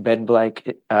makes Ben Blank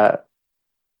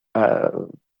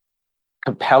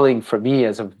compelling for me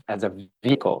as a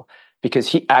vehicle, because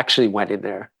he actually went in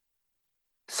there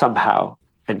somehow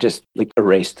and just like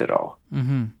erased it all.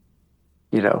 And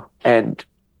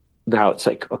now it's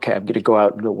like, okay, I'm going to go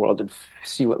out in the world and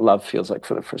see what love feels like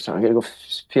for the first time. I'm going to go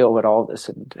feel what all this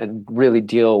and really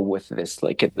deal with this,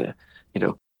 like in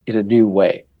a new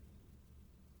way.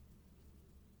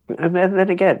 And then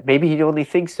again, maybe he only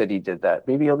thinks that he did that.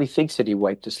 Maybe he only thinks that he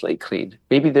wiped the slate clean.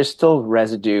 Maybe there's still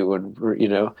residue and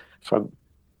from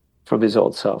his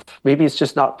old self. Maybe it's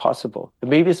just not possible. And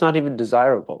maybe it's not even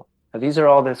desirable. And these are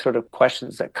all the sort of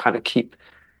questions that kind of keep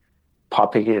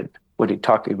popping in when he's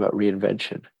talking about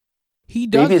reinvention.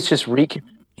 Maybe it's just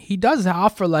he does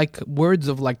offer like words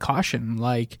of like caution,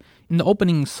 like in the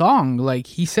opening song, like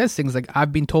he says things like,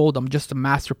 "I've been told I'm just a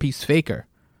masterpiece faker."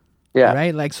 Yeah.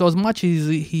 Right. Like, so as much as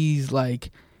he's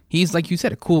like you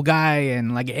said, a cool guy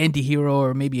and like an anti-hero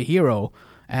or maybe a hero,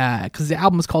 because the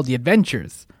album is called The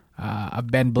Adventures of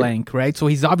Ben Blank, right? So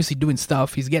he's obviously doing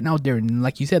stuff. He's getting out there and,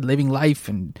 like you said, living life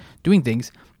and doing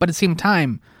things. But at the same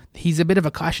time, he's a bit of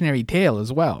a cautionary tale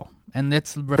as well. And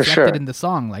that's reflected in the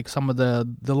song. Like some of the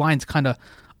lines kind of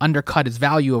undercut his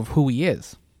value of who he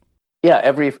is. Yeah,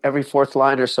 every fourth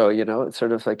line or so, it's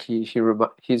sort of like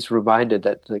he's reminded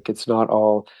that like it's not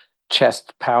all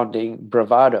chest pounding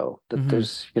bravado, that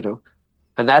there's,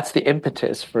 and that's the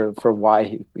impetus for why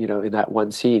he, in that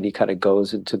one scene, he kind of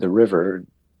goes into the river and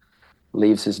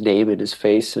leaves his name in his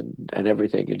face and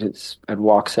everything and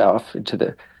walks off into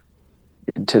the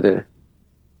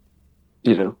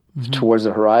towards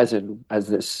the horizon as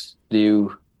this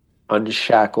new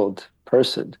unshackled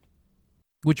person,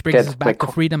 which brings us back to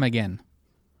freedom again.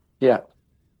 Yeah,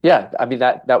 I mean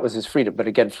that was his freedom, but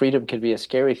again, freedom can be a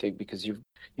scary thing because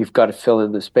you've got to fill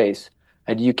in the space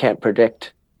and you can't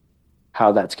predict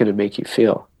how that's going to make you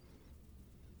feel.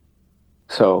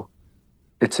 So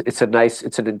it's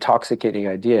an intoxicating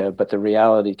idea, but the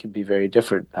reality can be very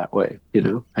different that way,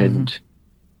 and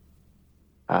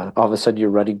all of a sudden you're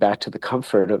running back to the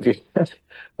comfort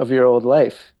of your old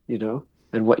life,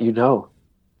 and what you know.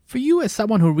 For you, as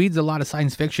someone who reads a lot of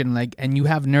science fiction, and you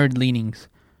have nerd leanings,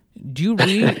 do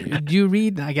you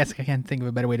read? I guess I can't think of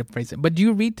a better way to phrase it. But do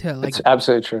you read to It's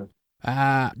absolutely true.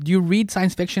 Do you read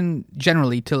science fiction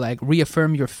generally to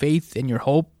reaffirm your faith and your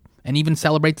hope, and even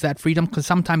celebrates that freedom? Because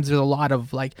sometimes there's a lot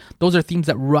of those are themes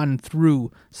that run through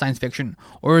science fiction.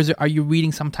 Or are you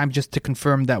reading sometimes just to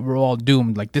confirm that we're all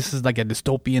doomed? Like this is like a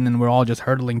dystopian, and we're all just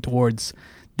hurtling towards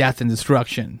death and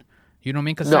destruction. You know what I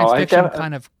mean? Because science fiction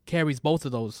kind of carries both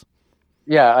of those.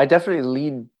 Yeah, I definitely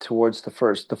lean towards the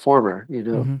former,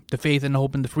 The faith and the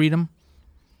hope and the freedom.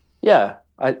 Yeah.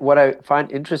 What I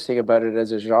find interesting about it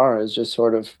as a genre is just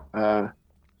sort of, and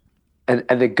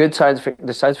the good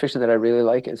the science fiction that I really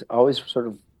like is always sort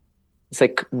of, it's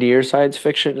like near science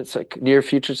fiction. It's like near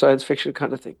future science fiction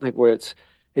kind of thing, like where it's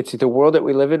the world that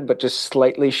we live in, but just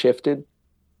slightly shifted,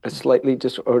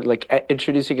 or like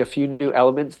introducing a few new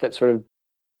elements that sort of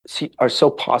are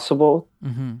so possible.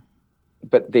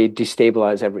 But they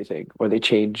destabilize everything, or they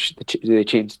change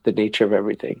the nature of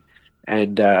everything,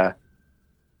 and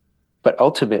but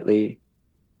ultimately,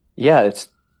 yeah,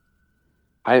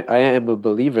 I am a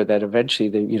believer that eventually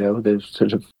the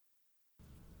sort of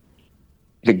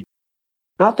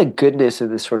not the goodness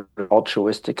in this sort of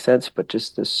altruistic sense, but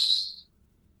just this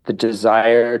the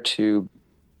desire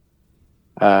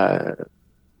uh,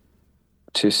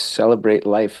 to celebrate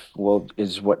life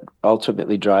is what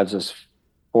ultimately drives us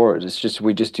forward. It's just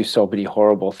we just do so many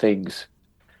horrible things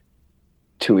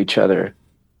to each other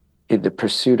in the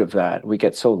pursuit of that. We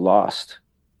get so lost.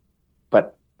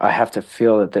 But I have to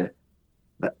feel that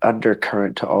the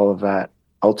undercurrent to all of that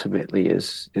ultimately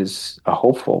is a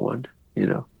hopeful one, you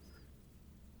know.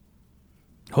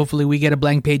 Hopefully we get a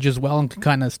blank page as well and can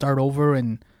kind of start over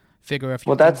and figure a few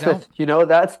Well, things out.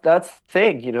 that's the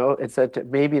thing, you know. It's that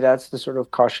maybe that's the sort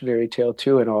of cautionary tale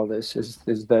too in all this is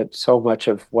that so much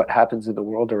of what happens in the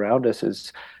world around us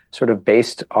is sort of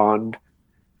based on,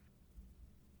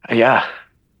 yeah,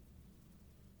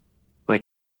 like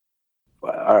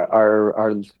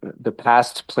our the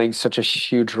past playing such a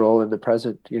huge role in the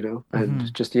present, you know,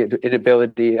 and just the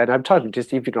inability. And I'm talking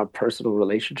just even on personal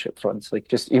relationship fronts, like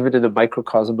just even in the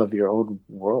microcosm of your own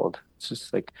world. It's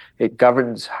just like it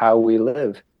governs how we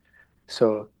live.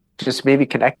 So just maybe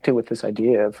connecting with this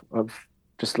idea of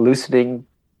just loosening,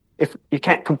 if you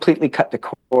can't completely cut the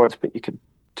cords, but you can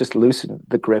just loosen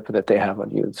the grip that they have on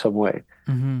you in some way,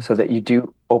 so that you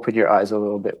do open your eyes a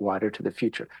little bit wider to the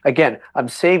future. Again, I'm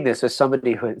saying this as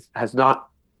somebody who has not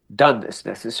done this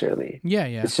necessarily. Yeah,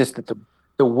 yeah. It's just that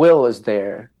the will is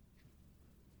there,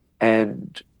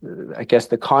 and I guess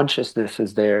the consciousness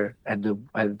is there, and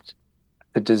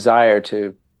the desire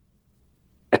to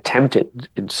attempt it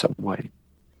in some way.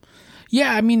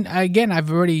 Yeah, I mean, again,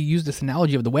 I've already used this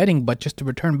analogy of the wedding, but just to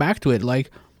return back to it, like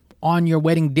on your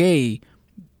wedding day,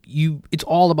 it's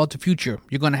all about the future.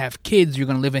 You're going to have kids, you're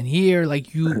going to live in here,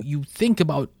 like you think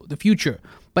about the future.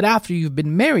 But after you've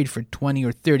been married for 20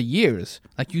 or 30 years,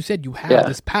 like you said, you have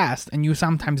this past, and you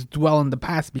sometimes dwell in the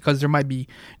past because there might be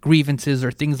grievances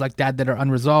or things like that are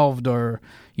unresolved, or,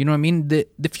 you know what I mean? The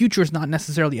future is not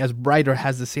necessarily as bright or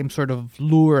has the same sort of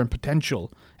lure and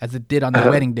potential as it did on the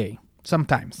wedding day,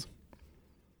 sometimes.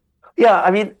 Yeah,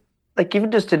 I mean, like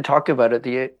even just in talking about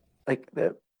it,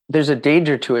 there's a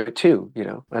danger to it too, you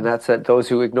know, and that's that those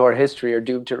who ignore history are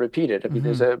doomed to repeat it. I mean,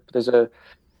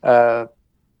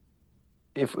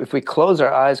 if we close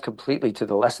our eyes completely to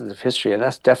the lessons of history, and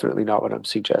that's definitely not what I'm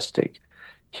suggesting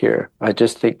here. I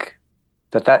just think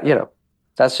that you know,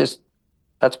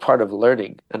 that's part of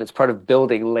learning, and it's part of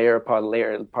building layer upon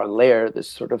layer upon layer. This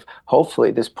sort of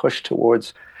hopefully this push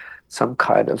towards some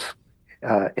kind of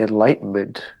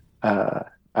enlightenment.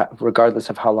 Regardless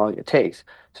of how long it takes.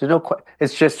 So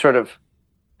it's just sort of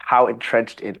how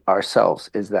entrenched in ourselves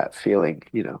is that feeling,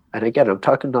 you know. And again, I'm not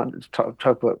talking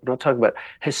about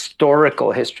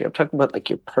historical history. I'm talking about like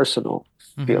your personal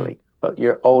feeling about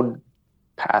your own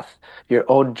path, your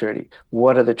own journey.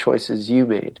 What are the choices you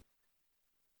made,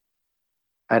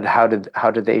 and how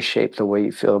did they shape the way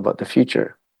you feel about the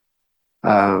future?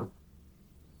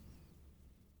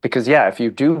 Because if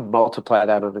you do multiply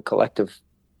that on a collective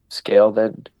scale,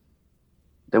 then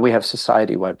we have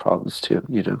society-wide problems too,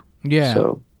 you know. Yeah.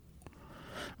 So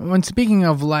when speaking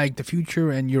of like the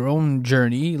future and your own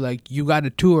journey, like you got a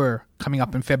tour coming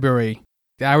up in February.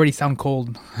 I already sound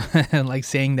cold, like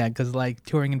saying that, because like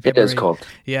touring in February. It is cold.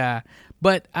 Yeah.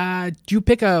 But do you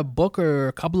pick a book or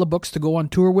a couple of books to go on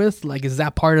tour with? Like, is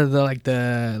that part of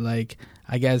I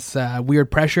guess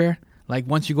weird pressure? Like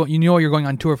once you go, you know you're going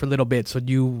on tour for a little bit, so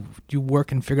do you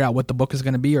work and figure out what the book is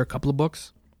going to be, or a couple of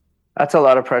books? That's a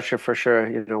lot of pressure for sure.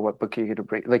 You know, what book are you going to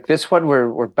bring? Like this one,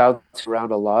 we're bouncing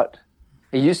around a lot.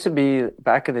 It used to be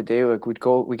back in the day, like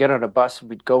we get on a bus and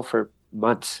we'd go for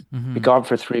months. Be gone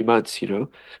for 3 months, you know.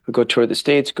 We'd go tour the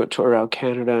States, go tour around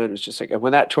Canada, and it was just like, and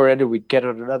when that tour ended, we'd get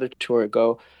on another tour and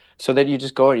go. So then you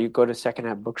just go and you go to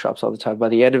secondhand bookshops all the time. By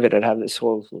the end of it, I'd have this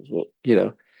whole, you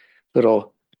know,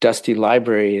 little dusty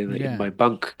library in my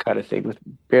bunk kind of thing with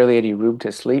barely any room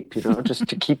to sleep, you know, just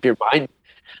to keep your mind.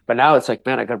 But now it's like,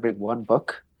 man, I got to bring one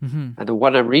book, and the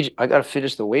one I'm reading, I got to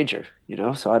finish The Wager, you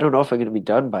know. So I don't know if I'm going to be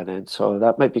done by then. So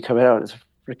that might be coming out as a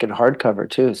freaking hardcover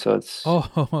too. So it's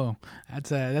that's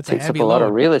takes a heavy up a lot load.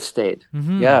 of real estate.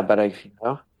 Yeah, but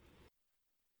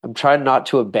I'm trying not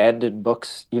to abandon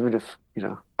books, even if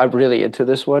I'm really into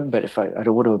this one. But if I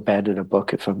don't want to abandon a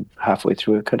book if I'm halfway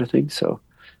through it, kind of thing. So,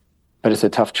 but it's a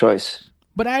tough choice.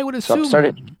 But I would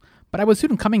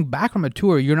assume. Coming back from a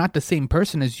tour, you're not the same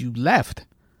person as you left.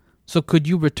 So could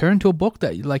you return to a book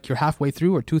that like you're halfway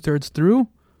through or 2/3 through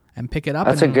and pick it up?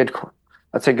 That's a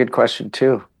good question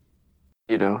too.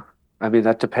 You know, I mean,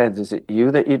 that depends. Is it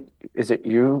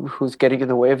you who's getting in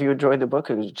the way of you enjoying the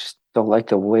book, or you just don't like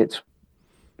the way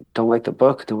don't like the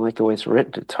book, don't like the way it's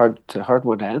written? It's a hard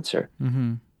one to answer.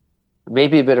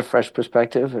 Maybe a bit of fresh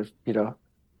perspective, or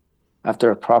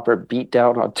after a proper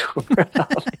beatdown on tour.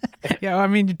 Yeah, I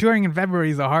mean, touring in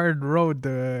February is a hard road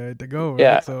to go, right?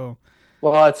 Yeah. So,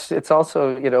 Well, it's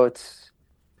also, it's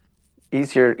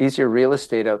easier real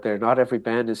estate out there. Not every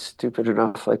band is stupid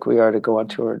enough like we are to go on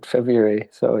tour in February,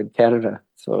 so in Canada.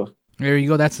 So there you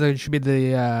go. That's should be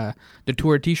the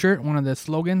tour T-shirt, one of the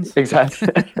slogans. exactly.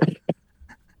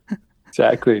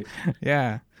 Exactly.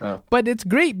 Yeah. Oh. But it's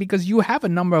great because you have a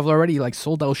number of already like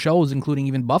sold out shows, including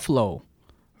even Buffalo,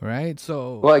 right?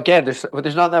 So Well, again,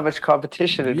 there's not that much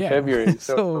competition in February,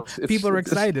 so people are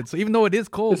excited. So even though it is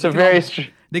cold, it's a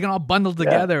they can all bundle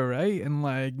together, right? And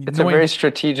like it's a very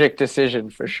strategic decision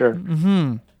for sure.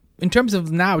 Mm-hmm. In terms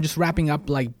of now, just wrapping up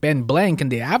like Ben Blank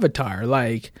and the Avatar,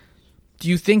 like, do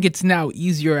you think it's now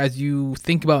easier as you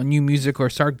think about new music or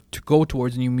start to go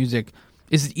towards new music?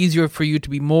 Is it easier for you to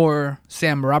be more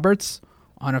Sam Roberts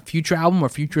on a future album or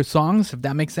future songs, if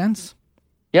that makes sense?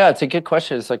 Yeah, it's a good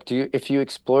question. It's like, if you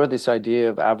explore this idea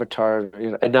of Avatar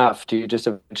enough, do you just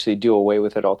eventually do away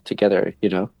with it altogether?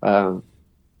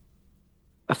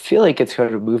 I feel like it's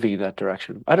kind of moving in that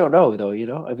direction. I don't know though.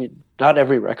 I mean, not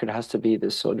every record has to be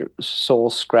this sort of soul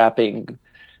scrapping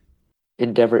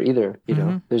endeavor either.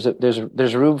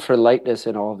 There's room for lightness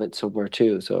in all of it somewhere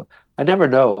too. So I never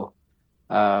know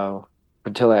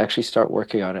until I actually start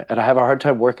working on it. And I have a hard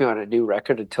time working on a new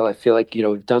record until I feel like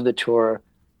we've done the tour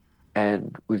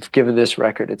and we've given this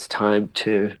record its time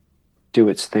to do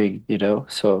its thing.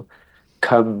 So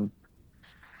come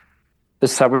the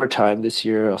summertime this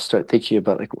year, I'll start thinking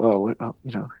about like,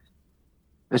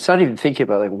 it's not even thinking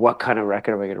about like what kind of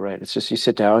record am I going to write. It's just you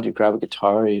sit down, you grab a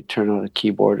guitar, you turn on a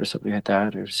keyboard or something like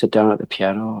that, or sit down at the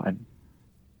piano and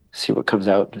see what comes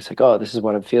out. And it's like, oh, this is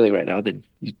what I'm feeling right now. Then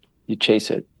you chase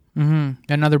it. Mm-hmm.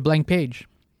 Another blank page.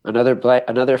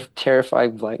 Another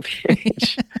terrifying blank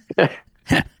page.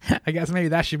 I guess maybe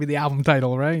that should be the album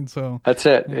title, right? So that's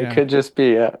it. Yeah. It could just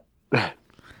be.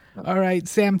 All right,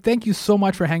 Sam. Thank you so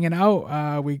much for hanging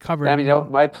out. We covered. I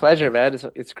mean, my pleasure, man.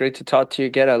 It's great to talk to you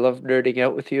again. I love nerding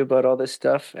out with you about all this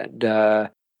stuff, and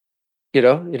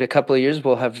in a couple of years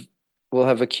we'll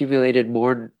have accumulated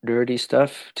more nerdy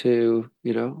stuff to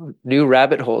new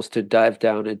rabbit holes to dive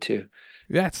down into.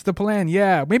 That's the plan.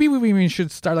 Yeah, maybe we even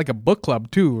should start like a book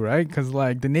club too, right? Because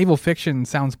like the naval fiction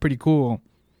sounds pretty cool.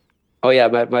 Oh yeah,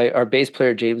 our bass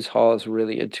player James Hall is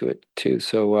really into it too.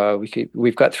 So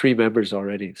we've got 3 members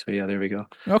already. So yeah, there we go.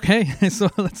 Okay, so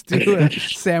let's do a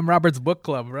Sam Roberts book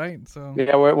club, right? So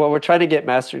yeah, we're trying to get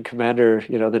Master and Commander,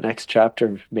 the next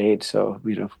chapter made. So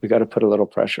we got to put a little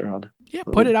pressure on it. Yeah,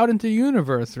 put it out into the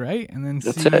universe, right? And then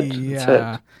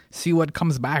see what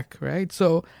comes back, right?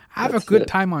 So have a good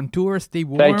time on tour. Stay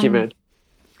warm. Thank you, man.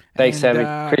 Thanks, Sammy.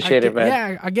 Appreciate it, man.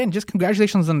 Yeah, again, just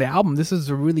congratulations on the album. This is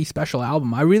a really special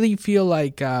album. I really feel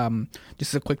like,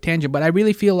 just a quick tangent, but I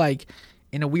really feel like,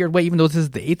 in a weird way, even though this is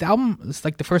the 8th album, it's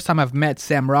like the first time I've met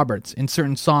Sam Roberts. In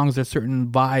certain songs, there's certain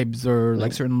vibes or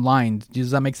like certain lines.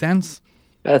 Does that make sense?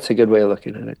 That's a good way of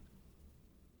looking at it.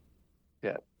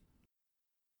 Yeah.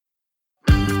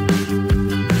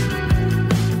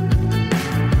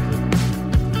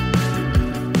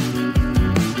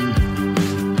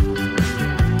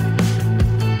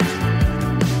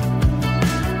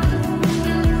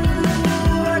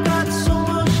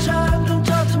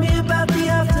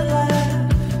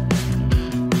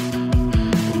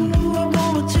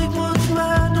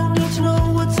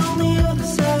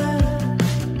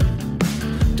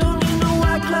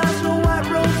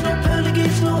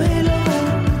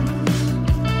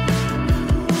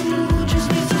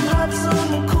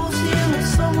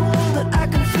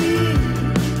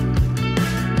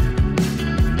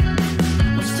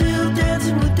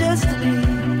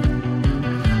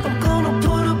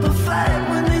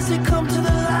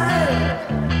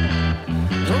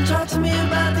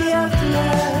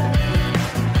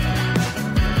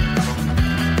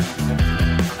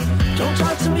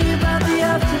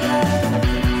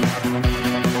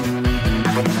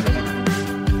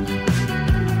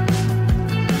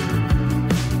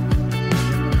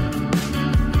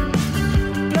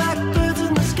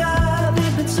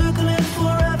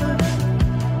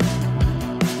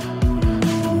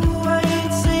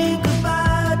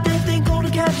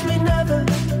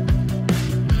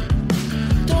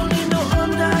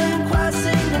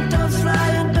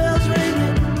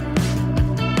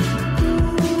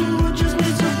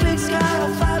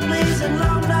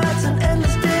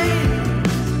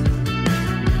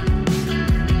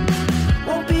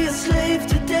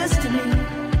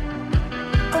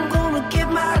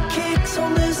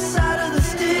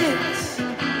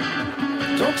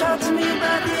 Talk to me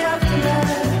about the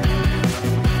afterlife.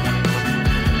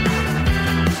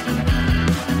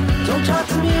 Don't talk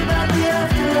to me about the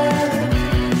afterlife.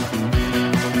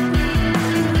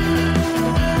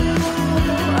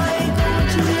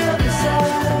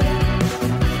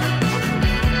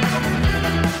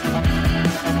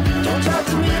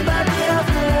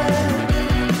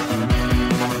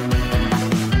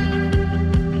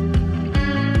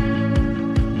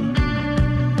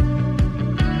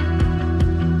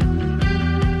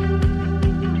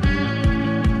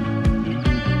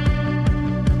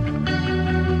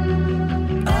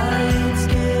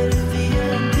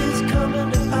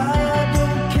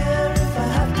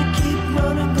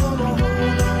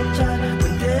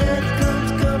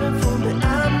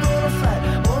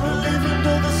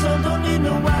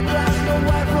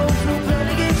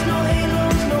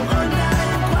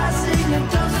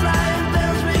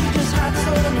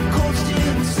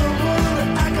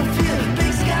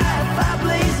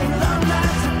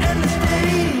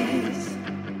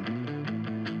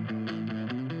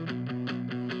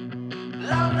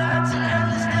 long nights and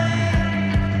endless days.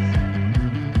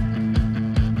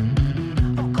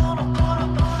 I'm gonna put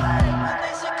up a fight when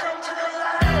they say come to the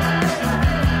light.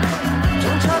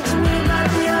 Don't talk to me about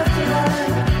the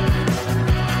afterlife.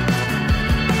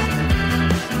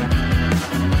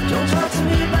 Don't talk to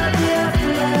me about the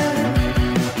afterlife.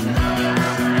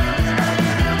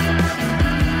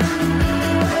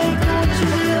 I ain't going to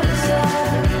the other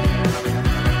side.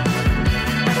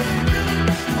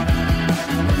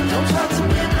 Don't talk to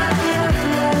me about the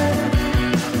afterlife.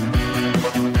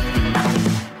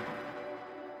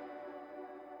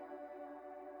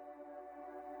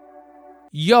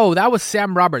 Yo, that was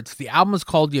Sam Roberts. The album is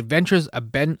called The Adventures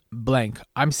of Ben Blank.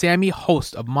 I'm Sammy,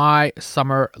 host of My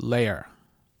Summer Lair.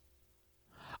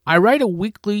 I write a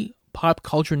weekly pop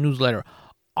culture newsletter.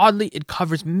 Oddly, it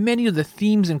covers many of the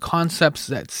themes and concepts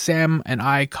that Sam and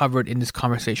I covered in this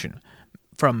conversation.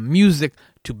 From music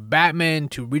to Batman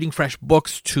to reading fresh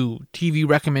books to TV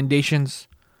recommendations.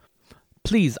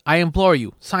 Please, I implore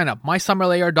you, sign up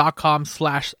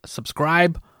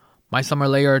mysummerlayer.com/subscribe,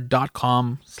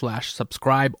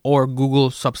 mysummerlayer.com/subscribe, or Google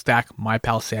Substack My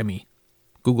Pal Sammy.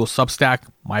 Google Substack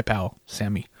My Pal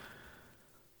Sammy.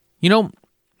 You know,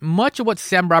 much of what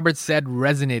Sam Roberts said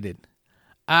resonated.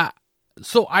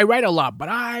 So I write a lot, but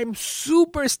I'm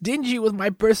super stingy with my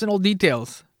personal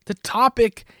details. The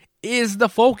topic is the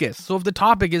focus. So if the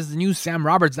topic is the new Sam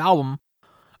Roberts album,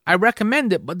 I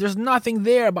recommend it, but there's nothing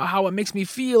there about how it makes me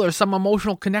feel or some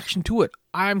emotional connection to it.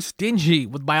 I'm stingy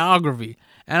with biography,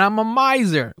 and I'm a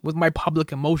miser with my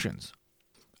public emotions.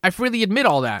 I freely admit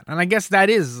all that, and I guess that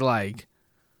is like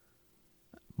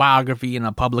biography and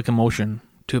a public emotion,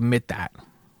 to admit that.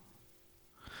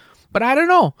 But I don't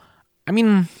know. I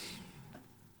mean,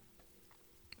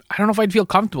 I don't know if I'd feel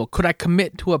comfortable. Could I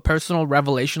commit to a personal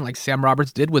revelation like Sam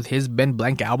Roberts did with his Ben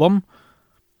Blank album?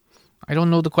 I don't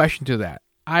know the question to that.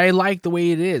 I like the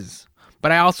way it is,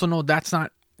 but I also know that's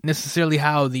not necessarily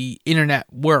how the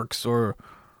internet works or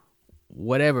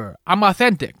whatever. I'm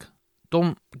authentic.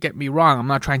 Don't get me wrong. I'm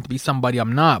not trying to be somebody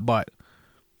I'm not, but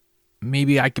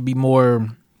maybe I could be more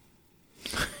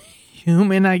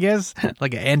human, I guess.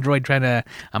 Like an android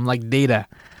I'm like Data,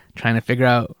 trying to figure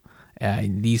out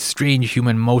these strange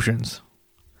human emotions.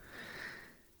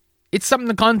 It's something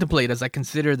to contemplate as I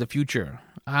consider the future.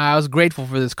 I was grateful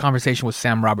for this conversation with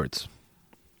Sam Roberts.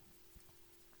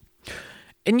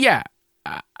 And yeah,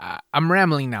 I'm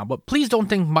rambling now, but please don't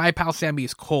think My Pal Sammy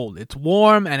is cold. It's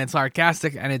warm, and it's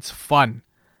sarcastic, and it's fun.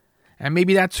 And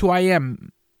maybe that's who I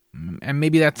am, and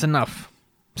maybe that's enough.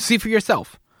 See for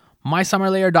yourself.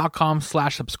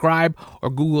 mysummerlayer.com/subscribe or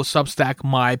Google Substack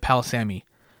My Pal Sammy.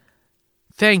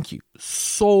 Thank you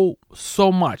so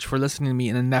much for listening to me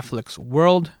in the Netflix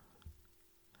world.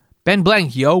 Ben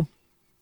Blank, yo.